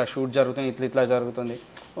ఉన్నారు ఇట్లా షూట్ జరుగుతుంది, ఇట్లా జరుగుతుంది.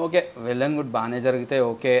 ఓకే వెళ్ళాను కూడా బాగానే జరిగితే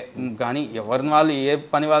ఓకే, కానీ ఎవరిని వాళ్ళు ఏ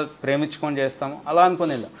పని వాళ్ళు ప్రేమించుకొని చేస్తామో అలా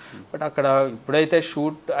అనుకుని వెళ్ళాం. బట్ అక్కడ ఇప్పుడైతే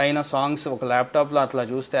షూట్ అయిన సాంగ్స్ ఒక ల్యాప్టాప్లో అట్లా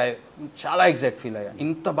చూస్తే చాలా ఎగ్జైట్ ఫీల్ అయ్యా,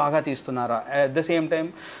 ఇంత బాగా తీస్తున్నారా. At the same time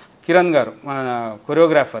Kiran గారు మన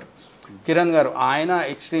కొరియోగ్రాఫర్ కిరణ్ గారు, ఆయన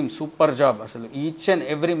ఎక్స్ట్రీమ్ సూపర్ జాబ్. అసలు ఈచ్ అండ్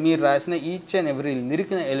ఎవ్రీ మీరు రాసిన ఈచ్ అండ్ ఎవ్రీ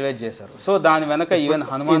లిరిక్ని ఎలివేట్ చేశారు. సో దాని వెనక ఈవెన్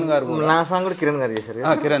హనుమాన్ గారు నా సాంగ్ కూడా కిరణ్ గారు చేశారు.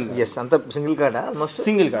 కిరణ్ ఎస్, అంత సింగిల్ కార్డా?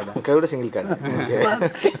 సింగిల్ కార్డ్, ఇక్కడ కూడా సింగిల్ కార్డ్.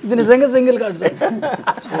 ఇది నిజంగా single card sir.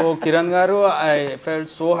 So Kiran గారు ఐ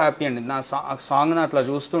ఫెల్ట్ సో హ్యాపీ అండి. నా సాంగ్ని అట్లా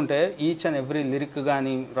చూస్తుంటే ఈచ్ అండ్ ఎవ్రీ లిరిక్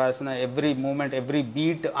కానీ రాసిన every moment every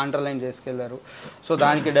beat underline చేసుకెళ్లారు. So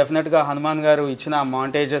దానికి డెఫినెట్గా హనుమాన్ గారు ఇచ్చిన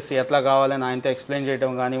మాంటేజెస్ ఎట్లా కావాలని ఆయనతో ఎక్స్ప్లెయిన్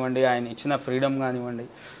చేయడం కానివ్వండి, ఆయన ఇచ్చిన ఫ్రీడమ్ కానివ్వండి.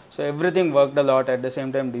 So everything worked a lot. At the same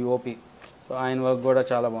time DOP, so ఆయన వర్క్ కూడా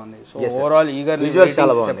చాలా బాగుంది. So overall eagerly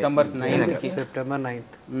September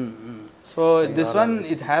 9th. So this one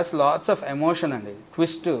it has lots of emotion అండి,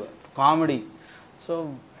 ట్విస్ట్, కామెడీ. సో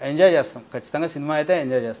ఎంజాయ్ చేస్తాం ఖచ్చితంగా, సినిమా అయితే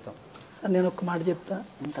enjoy చేస్తాం. Sir నేను ఒక మాట చెప్తా,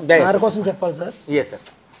 సార్ కోసం చెప్పాలి సార్. సార్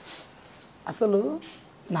అసలు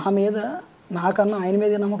నా మీద నాకన్నా ఆయన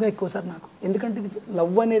మీద నమ్మకం ఎక్కువ సార్ నాకు. ఎందుకంటే ఇది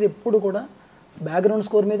లవ్ అనేది ఎప్పుడు కూడా బ్యాక్గ్రౌండ్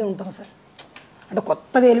స్కోర్ మీదే ఉంటుంది సార్. అంటే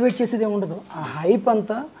కొత్తగా ఎలివేట్ చేసేది ఏమి ఉండదు. ఆ హైప్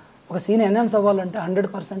అంతా ఒక సీన్ ఎన్హాన్స్ అవ్వాలంటే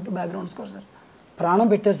 100% బ్యాక్గ్రౌండ్ స్కోర్ సార్. ప్రాణం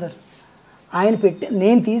పెట్టారు సార్. ఆయన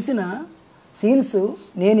నేను తీసిన సీన్స్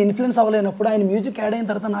నేను ఇన్ఫ్లుయెన్స్ అవ్వలేనప్పుడు ఆయన మ్యూజిక్ యాడ్ అయిన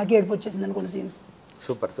తర్వాత నాకే ఏడుపు వచ్చేసింది అనుకోండి scenes.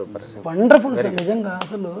 Super super wonderful sir నిజంగా.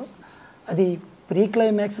 అసలు అది ప్రీ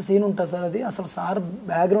క్లైమాక్స్ సీన్ ఉంటుంది సార్, అది అసలు సార్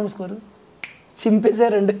బ్యాక్గ్రౌండ్ స్కోర్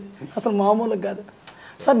చింపేశారండి, అసలు మామూలుగా కాదు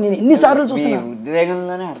సార్. నేను ఎన్నిసార్లు చూసినా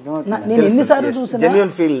నేను ఎన్నిసార్లు చూసినా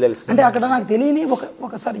అంటే అక్కడ నాకు తెలియని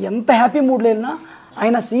ఒకసారి ఎంత హ్యాపీ మూడ్లో వెళ్ళినా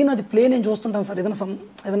ఆయన సీన్ అది ప్లే నేను చూస్తుంటాను సార్.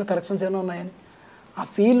 ఏదైనా కరెక్షన్స్ ఏమైనా ఉన్నాయని ఆ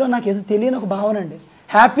ఫీల్లో నాకు ఏదో తెలియని ఒక భావన అండి.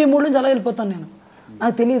 హ్యాపీ మూడ్ నుంచి అలా వెళ్ళిపోతాను నేను,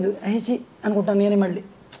 నాకు తెలియదు హేచి అనుకుంటాను నేనే మళ్ళీ.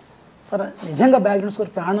 సార్ నిజంగా బ్యాక్గ్రౌండ్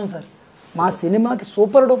స్కోర్ ప్రాణం సార్. మా సినిమాకి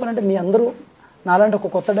సూపర్ డూపర్. అంటే మీ అందరూ నాలాంటి ఒక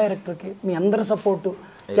కొత్త డైరెక్టర్కి మీ అందరి సపోర్టు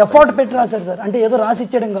ఎఫర్ట్ పెట్టి రాశారు సార్. అంటే ఏదో రాసి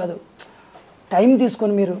ఇచ్చేయడం కాదు, టైం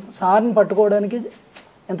తీసుకొని మీరు సార్ని పట్టుకోవడానికి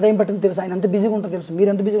ఎంత టైం పట్టిందో తెలుసు. ఆయన ఎంత బిజీగా ఉంటారో తెలుసు, మీరు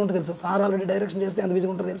ఎంత బిజీగా ఉంటారో తెలుసు, సార్ ఆల్రెడీ డైరెక్షన్ చేస్తే ఎంత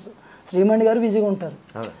బిజీగా ఉంటారో తెలుసు, శ్రీమణి గారు బిజీగా ఉంటారు.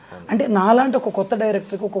 అంటే నాలాంటి ఒక కొత్త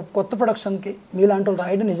డైరెక్టర్కి ఒక కొత్త ప్రొడక్షన్కి మీలాంటి వాళ్ళు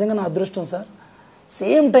రాయడం నిజంగా నా అదృష్టం సార్.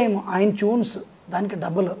 సేమ్ టైం ఆయన ట్యూన్స్ దానికి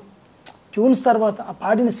డబుల్ ట్యూన్స్, తర్వాత ఆ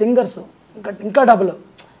పాడిన సింగర్స్ ఇంకా డబుల్,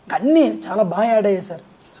 అన్నీ చాలా బాగా యాడ్ అయ్యాయి సార్.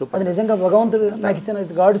 అది నిజంగా భగవంతుడు నాకు ఇచ్చిన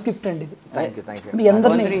గాడ్స్ గిఫ్ట్ అండి ఇది. మీ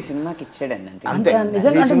అందరినీ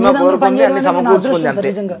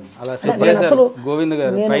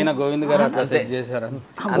గోవింద్ గారు సెట్ చేశారు.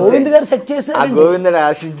 గోవింద్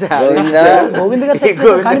గారు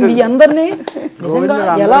కానీ మీ అందరినీ నిజంగా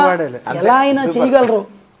ఎలా ఆయన చేయగలరు,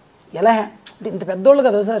 ఎలా అంటే ఇంత పెద్దోళ్ళు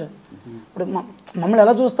కదా సార్. ఇప్పుడు మమ్మల్ని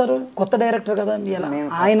ఎలా చూస్తారు, కొత్త డైరెక్టర్ కదా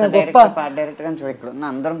ఆయన గొప్ప డైరెక్టర్ గాని చూడక్కడ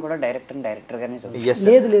అందరం కూడా డైరెక్టర్ గానే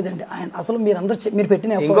లేదండి. ఆయన అసలు మీరు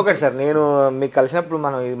పెట్టిన ఇంకొకటి సార్, నేను మీకు కలిసినప్పుడు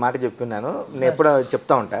మనం ఈ మాట చెప్తున్నాను, నేను ఎప్పుడో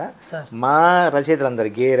చెప్తా ఉంటా, మా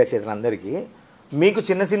రచయితలందరికీ గేయ రచయితలందరికీ మీకు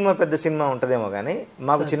చిన్న సినిమా పెద్ద సినిమా ఉంటదేమో కానీ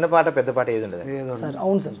మాకు చిన్న పాట పెద్ద పాట ఏది ఉండదు సార్.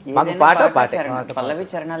 అవును సార్, మాకు పాటే పల్లవి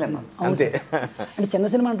చరణాలేమో అంతే. అంటే చిన్న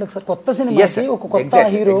సినిమా అంటే సార్ కొత్త సినిమాకి ఒక కొత్త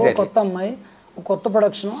హీరో, కొత్త అమ్మాయి, కొత్త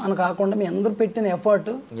ప్రొడక్షన్ అని కాకుండా మీ అందరూ పెట్టిన ఎఫర్ట్,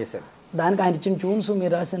 దానికి ఆయన ఇచ్చిన ట్యూన్స్,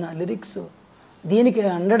 మీరు రాసిన లిరిక్స్, దీనికి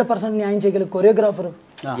 100% న్యాయం చేయగల కొరియోగ్రాఫర్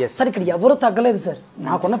సార్. ఇక్కడ ఎవరు తగ్గలేదు సార్.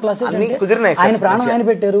 నాకున్న ప్లస్ ఆయన ప్రాణం ఆయన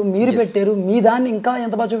పెట్టారు, మీరు పెట్టారు, మీ దాన్ని ఇంకా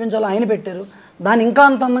ఎంత బాగా చూపించాలో ఆయన పెట్టారు, దాన్ని ఇంకా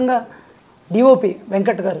అంత అందంగా డిఓపి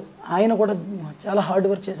వెంకట్ గారు ఆయన కూడా చాలా హార్డ్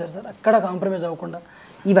వర్క్ చేశారు సార్. అక్కడ కాంప్రమైజ్ అవ్వకుండా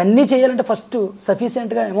ఇవన్నీ చేయాలంటే ఫస్ట్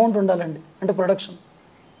సఫిషియెంట్గా అమౌంట్ ఉండాలండి. అంటే ప్రొడక్షన్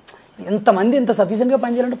ఎంతమంది ఇంత సఫిషియెంట్గా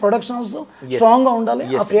పనిచేయాలంటే ప్రొడక్షన్ హౌస్ స్ట్రాంగ్గా ఉండాలి.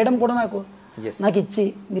 ఆ ఫ్రీడమ్ కూడా నాకు ఇచ్చి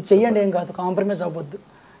మీరు చెయ్యండి, ఏం కాదు, కాంప్రమైజ్ అవ్వద్దు.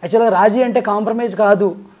 యాక్చువల్గా రాజీ అంటే కాంప్రమైజ్ కాదు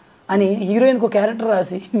అని హీరోయిన్కి ఒక క్యారెక్టర్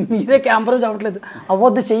రాసి మీరే కాంప్రమైజ్ అవ్వట్లేదు,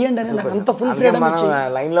 అవ్వద్దు చెయ్యండి అని నాకు అంత ఫుల్ ఫ్రీడమ్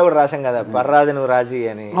లైన్లో కూడా రాసాం కదా, పర్రాదు నువ్వు రాజీ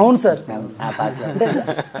అని. అవును సార్,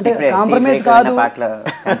 అంటే కాంప్రమైజ్ కాదు.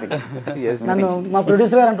 నన్ను మా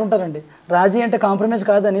ప్రొడ్యూసర్ గారు అంటుంటారండి, రాజీ అంటే కాంప్రమైజ్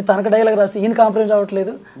కాదని తనకు డైలాగ్ రాసి ఈయన కాంప్రమైజ్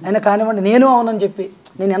అవ్వట్లేదు, ఆయన కానివ్వండి నేను అవునని చెప్పి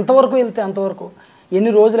నేను ఎంతవరకు వెళ్తే అంతవరకు,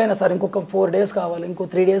 ఎన్ని రోజులైనా సార్, ఇంకొక 4 days కావాలి, ఇంకో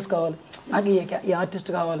 3 days కావాలి, నాకు ఈ ఆర్టిస్ట్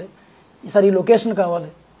కావాలి, సార్ ఈ లొకేషన్ కావాలి,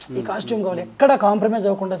 ఈ కాస్ట్యూమ్ కావాలి, ఎక్కడ కాంప్రమైజ్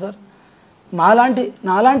అవ్వకుండా సార్.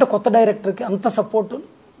 నాలాంటి కొత్త డైరెక్టర్కి అంత సపోర్ట్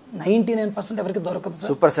 99% ఎవరికి దొరకదు సార్.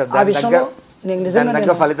 Super sir. ఆ విషయంలో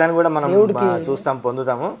నిజంగా ఫలితాన్ని కూడా మనం చూస్తాం,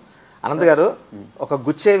 పొందుతాము. అనంత్ గారు, ఒక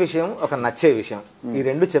గుచ్చే విషయం, ఒక నచ్చే విషయం, ఈ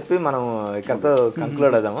రెండు చెప్పి మనం ఇక్కడతో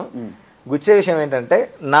కంక్లూడ్ అవుదాము. గుచ్చే విషయం ఏంటంటే,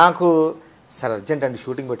 నాకు సార్ అర్జెంట్ అండి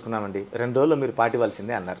షూటింగ్ పెట్టుకున్నామండి 2 రోజుల్లో మీరు పాట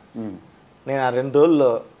ఇవ్వాల్సిందే అన్నారు. నేను ఆ 2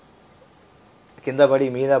 రోజుల్లో కింద పడి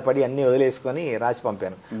మీద పడి అన్నీ వదిలేసుకొని రాసి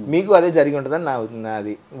పంపాను. మీకు అదే జరిగి ఉంటుందని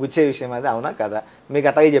నాది గుచ్చే విషయం అది, అవునా కదా? మీకు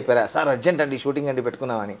అట్లాగే చెప్పారా సార్ అర్జెంట్ అండి షూటింగ్ అండి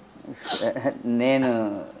పెట్టుకున్నామని? నేను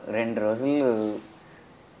 2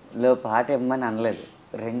 రోజుల్లో పాట ఇవ్వమని అనలేదు.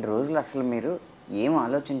 2 రోజులు అసలు మీరు ఏం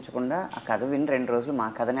ఆలోచించకుండా ఆ కథ విని 2 రోజులు మా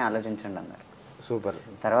కథనే ఆలోచించండి అన్నారు. సూపర్.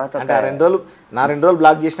 తర్వాత అంటే ఆ 2 రోజులు నా 2 రోజులు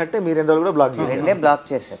బ్లాక్ చేసినట్టే మీ 2 రోజులు కూడా బ్లాక్ చేశారు. 2 బ్లాక్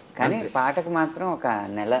చేశారు. కానీ పాటకు మాత్రం ఒక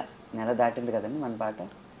నెల దాటింది కదండి మన పాట.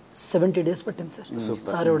 70 days పట్టింది సార్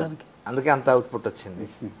సార్ ఇవ్వడానికి. అందుకే అంత అవుట్పుట్ వచ్చింది.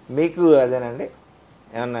 మీకు అదేనండి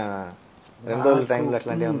ఏమన్నా 2 రోజుల టైంలో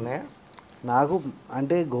అట్లాంటివి ఉన్నాయా? నాకు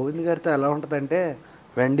అంటే గోవింద్ గారితో ఎలా ఉంటుందంటే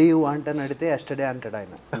వెండి యూ వాంట్ అని అడిగితే ఎస్టర్డే అంటాడు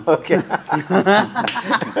ఆయన. ఓకే.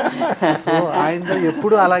 సో ఆయనతో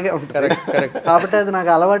ఎప్పుడు అలాగే ఉంటారు. కాబట్టి అది నాకు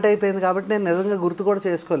అలవాటు అయిపోయింది కాబట్టి నేను నిజంగా గుర్తు కూడా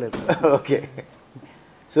చేసుకోలేదు. Okay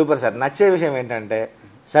super sir. నచ్చే విషయం ఏంటంటే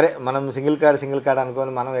సరే మనం సింగిల్ కార్డ్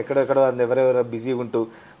అనుకొని మనం ఎక్కడెక్కడో ఎవరెవరో బిజీగా ఉంటూ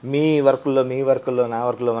మీ వర్కుల్లో నా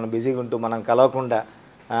వర్కుల్లో మనం బిజీగా ఉంటూ మనం కలవకుండా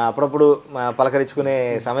అప్పుడప్పుడు పలకరించుకునే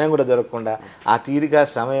సమయం కూడా దొరకకుండా ఆ తీరిక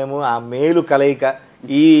సమయము ఆ మేలు కలయిక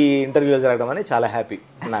ఈ ఇంటర్వ్యూలో జరగడం అని చాలా హ్యాపీ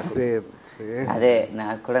నాకు. అదే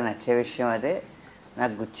నాకు కూడా నచ్చే విషయం అదే.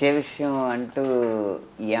 నాకు గుచ్చే విషయం అంటూ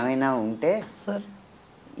ఏమైనా ఉంటే సార్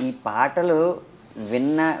ఈ పాటలు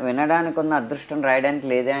వినడానికి ఉన్న అదృష్టం రాయడానికి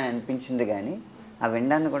లేదే అని అనిపించింది. కానీ ఆ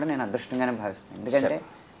వినడాన్ని కూడా నేను అదృష్టంగానే భావిస్తాను. ఎందుకంటే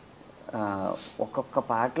ఒక్కొక్క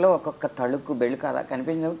పాటలో ఒక్కొక్క తళుకు బెళుకు అలా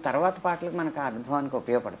కనిపించినప్పుడు తర్వాత పాటలకు మనకు ఆ అనుభవానికి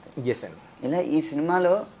ఉపయోగపడతాయి. ఇలా ఈ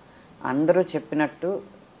సినిమాలో అందరూ చెప్పినట్టు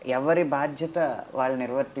ఎవరి బాధ్యత వాళ్ళు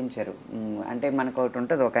నిర్వర్తించారు. అంటే మనకు ఒకటి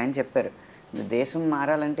ఉంటుంది, ఒక ఆయన చెప్పారు దేశం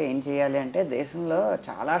మారాలంటే ఏం చేయాలి అంటే దేశంలో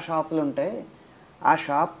చాలా షాపులు ఉంటాయి, ఆ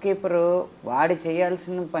షాప్ కీపరు వాడి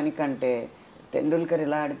చేయాల్సిన పని కంటే టెండూల్కర్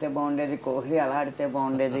ఇలా ఆడితే బాగుండేది, కోహ్లీ అలా ఆడితే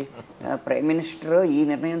బాగుండేది, ప్రైమ్ మినిస్టర్ ఈ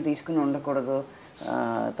నిర్ణయం తీసుకుని ఉండకూడదు,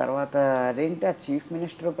 తర్వాత అదేంటి ఆ చీఫ్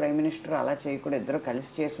మినిస్టర్ ప్రైమ్ మినిస్టర్ అలా చేయకూడదు, ఇద్దరు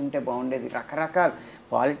కలిసి చేసి ఉంటే బాగుండేది, రకరకాల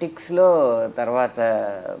పాలిటిక్స్లో తర్వాత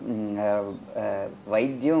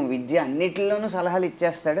వైద్యం విద్య అన్నిటిలోనూ సలహాలు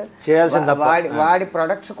ఇచ్చేస్తాడు. వాడి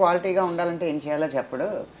ప్రొడక్ట్స్ క్వాలిటీగా ఉండాలంటే ఏం చేయాలో చెప్పడు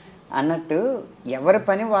అన్నట్టు ఎవరి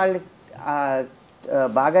పని వాళ్ళు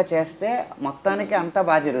బాగా చేస్తే మొత్తానికి అంతా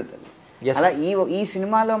బాగా జరుగుతుంది. అలా ఈ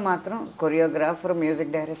సినిమాలో మాత్రం choreographer,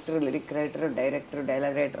 music director, lyric writer, director,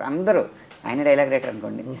 dialogue writer అందరూ, ఆయన డైలాగ్ రైటర్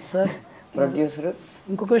అనుకోండి సార్, ప్రొడ్యూసరు.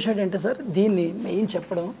 ఇంకొక విషయం ఏంటంటే సార్ దీన్ని మెయిన్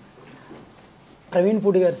చెప్పడం ప్రవీణ్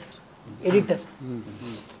పూడి గారు సార్, ఎడిటర్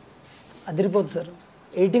అదిరిపోతుంది సార్.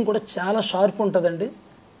 ఎడిటింగ్ కూడా చాలా షార్ప్ ఉంటుందండి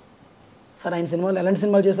సార్. ఆయన సినిమాలు ఎలాంటి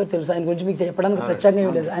సినిమాలు చేస్తారో తెలుసు, ఆయన గురించి మీకు చెప్పడానికి ప్రత్యేకంగా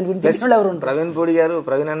ఏం లేదు. ఆయన గురించి తెలిసిన ఎవరు ఉంటారు? ప్రవీణ్ పూడి గారు,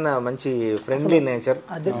 ప్రవీణ్ అన్న మంచి ఫ్రెండ్లీ నేచర్,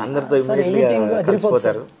 అందరితో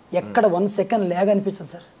అదిరిపోతారు. ఎక్కడ 1 second లేక అనిపించదు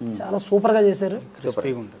సార్, చాలా సూపర్ గా చేశారు,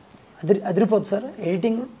 అదిరిపోతుంది సార్.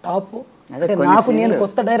 Editing top. అంటే నాకు నేను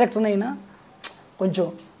కొత్త డైరెక్టర్ అయినా కొంచెం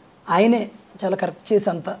ఆయనే చాలా కరెక్ట్ చేసి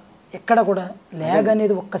అంత ఎక్కడ కూడా ల్యాగ్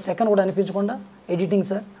అనేది 1 second కూడా అనిపించకుండా ఎడిటింగ్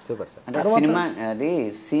సార్. Super sir. అంటే సినిమా అది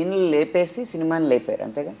సీన్లు లేపేసి సినిమాని లేపారు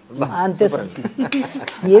అంతేగా. అంతే సార్.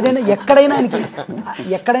 ఏదైనా ఎక్కడైనా ఆయనకి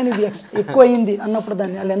ఎక్కడైనా ఇది ఎక్కువ అయింది అన్నప్పుడు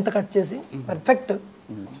దాన్ని వాళ్ళు ఎంత కట్ చేసి పర్ఫెక్ట్.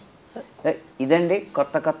 ఇదండి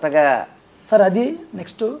కొత్త కొత్తగా సార్. అది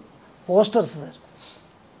నెక్స్ట్ పోస్టర్స్ సార్.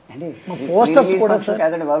 మా పోస్టర్స్ కూడా సార్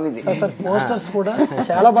సార్ పోస్టర్స్ కూడా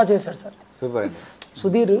చాలా బాగా చేశారు సార్. సూపర్ అండి.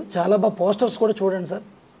 సుధీర్ చాలా బాగా పోస్టర్స్ కూడా చూడండి సార్,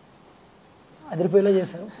 అదిరిపోయేలా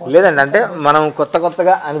చేశారు. లేదండి అంటే మనం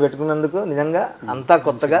కొత్తగా అని పెట్టుకున్నందుకు నిజంగా అంతా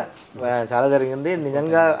కొత్తగా చాలా జరిగింది.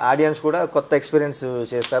 నిజంగా ఆడియన్స్ కూడా కొత్త ఎక్స్పీరియన్స్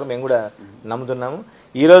చేస్తారు, మేము కూడా నమ్ముతున్నాము.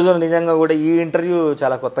 ఈరోజు నిజంగా కూడా ఈ ఇంటర్వ్యూ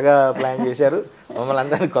చాలా కొత్తగా ప్లాన్ చేశారు, మమ్మల్ని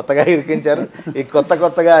అందరినీ కొత్తగా ఇరికించారు. ఈ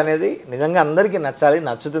కొత్తగా అనేది నిజంగా అందరికీ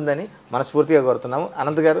నచ్చుతుందని మనస్ఫూర్తిగా కోరుతున్నాము.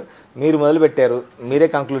 అనంత్ గారు మీరు మొదలు పెట్టారు, మీరే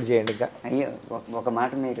కంక్లూడ్ చేయండి. ఇంకా అయ్యో ఒక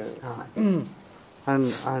మాట మీరు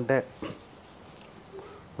అంటే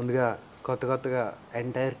ముందుగా కొత్తగా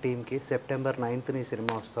ఎంటైర్ టీమ్కి September 9th ఈ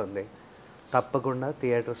సినిమా వస్తుంది, తప్పకుండా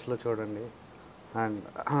థియేటర్స్లో చూడండి. And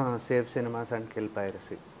save cinemas and kill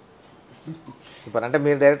piracy. Super. అంటే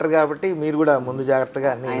మీరు డైరెక్టర్ కాబట్టి మీరు కూడా ముందు జాగ్రత్తగా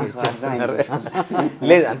అన్ని చెప్తున్నారు.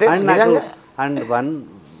 లేదు అంటే and one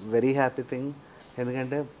very happy thing,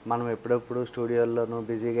 ఎందుకంటే మనం ఎప్పుడప్పుడు స్టూడియోల్లోనూ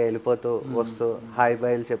బిజీగా వెళ్ళిపోతూ వస్తూ హాయ్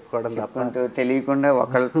బాయ్లు చెప్పుకోవడం తప్ప తెలియకుండా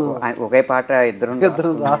ఒకే పాట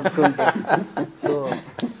ఇద్దరు రాసుకుంటూ సో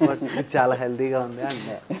బట్ ఇది చాలా హెల్తీగా ఉంది. And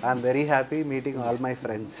I'm very happy meeting all my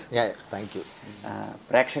friends. Thank you.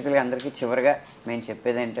 ప్రేక్షకులకి అందరికీ చివరిగా మేము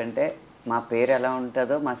చెప్పేది ఏంటంటే మా పేరు ఎలా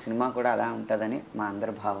ఉంటుందో మా సినిమా కూడా అలా ఉంటుందని మా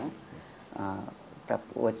అందరి భావం.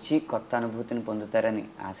 వచ్చి కొత్త అనుభూతిని పొందుతారని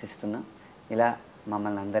ఆశిస్తున్నాం. ఇలా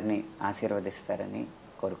మమ్మల్ని అందరినీ ఆశీర్వదిస్తారని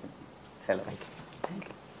కోరుకుంటున్నాం. సెలవు. Thank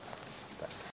you. చేస్తాను.